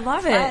 yeah. I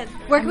love it.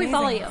 Where can we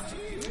follow you?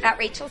 At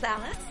Rachel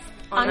Dallas.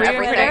 On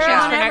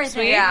predictions for next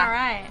week. Yeah. All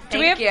right. Do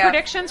we have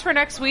predictions for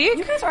next week?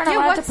 You guys aren't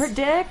allowed to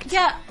predict.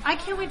 Yeah, I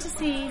can't wait to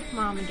see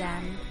Mom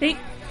again.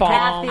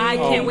 Kathy. I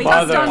can't wait to see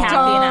Mother.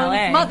 Kathy in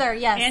LA. Mother,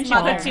 yes. And she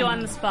puts you on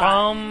the spot.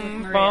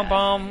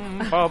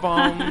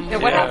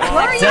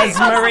 Does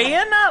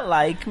Maria not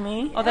like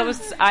me? Oh,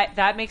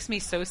 that makes me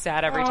so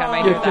sad every time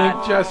I hear You that.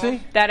 think,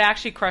 Jesse? That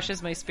actually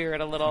crushes my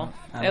spirit a little.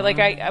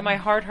 My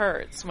heart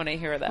hurts when I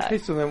hear that. Okay,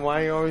 so then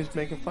why are you always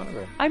making fun of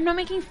her? I'm not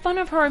making fun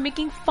of her. I'm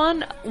making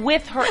fun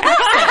with her accent.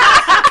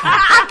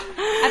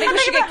 I think we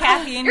should get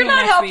Kathy in You're here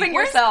not next helping week.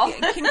 yourself.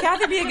 Can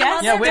Kathy be a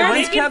guest? Yeah,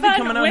 when's Kathy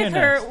coming out here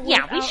next?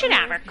 Yeah, we should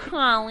have her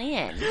call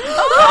in.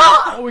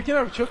 Oh, we can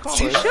have a call.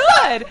 You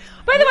should.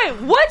 By the way,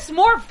 what's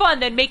more fun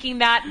than making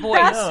that voice?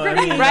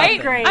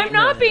 Right? Great. I'm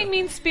not being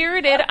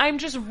mean-spirited. I'm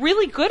just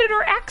really good at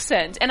her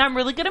accent. And I'm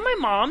really good at my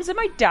mom's and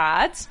my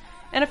dad's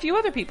and a few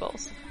other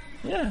people's.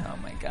 Yeah. Oh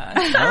my God.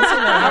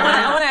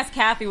 I want to ask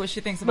Kathy what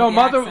she thinks about the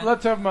Mother. accent.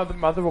 Let's have Mother.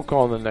 Mother will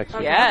call in the next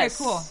week.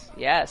 Yes. Okay, cool.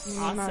 Yes.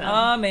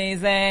 Awesome.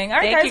 Amazing. All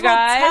right, Thank you, Well,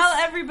 guys. tell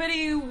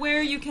everybody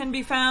where you can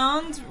be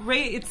found.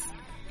 It's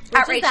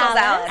At Rachel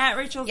Dallas. At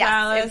Rachel Yes,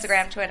 Dallas.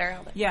 Instagram, Twitter.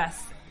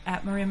 Yes.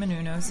 At Maria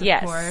Menounos, of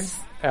Yes. course.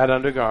 At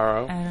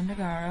Undergaro. At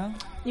Undergaro.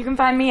 You can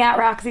find me at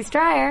Roxy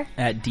Stryer.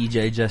 At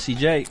DJ Jesse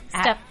J.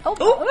 Steph. Oh.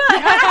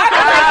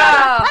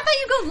 I thought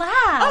you go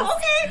last. Oh,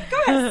 okay. Go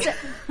ahead.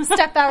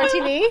 Steph Bauer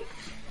TV.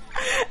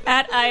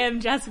 At I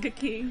Am Jessica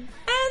King.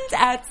 And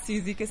at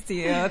Susie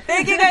Castillo.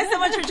 Thank you guys so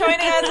much for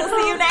joining us.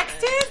 We'll see you next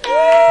Tuesday.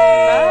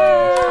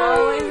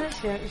 Always a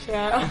shit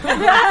show.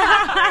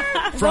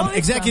 From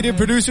executive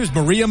producers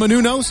Maria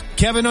Menounos,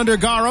 Kevin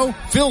Undergaro,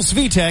 Phil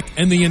Svitek,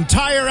 and the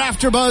entire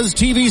AfterBuzz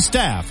TV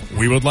staff,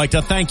 we would like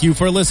to thank you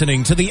for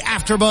listening to the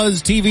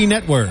AfterBuzz TV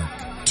network.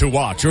 To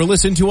watch or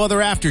listen to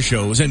other after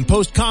shows and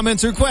post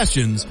comments or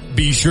questions,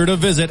 be sure to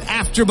visit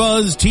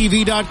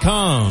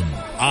AfterBuzzTV.com.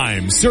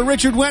 I'm Sir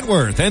Richard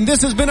Wentworth, and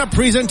this has been a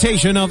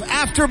presentation of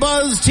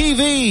AfterBuzz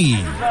TV.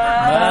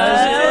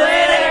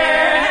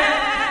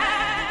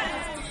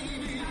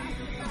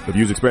 The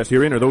views expressed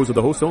herein are those of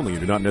the hosts only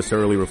and do not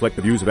necessarily reflect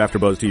the views of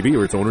AfterBuzz TV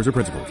or its owners or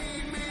principals.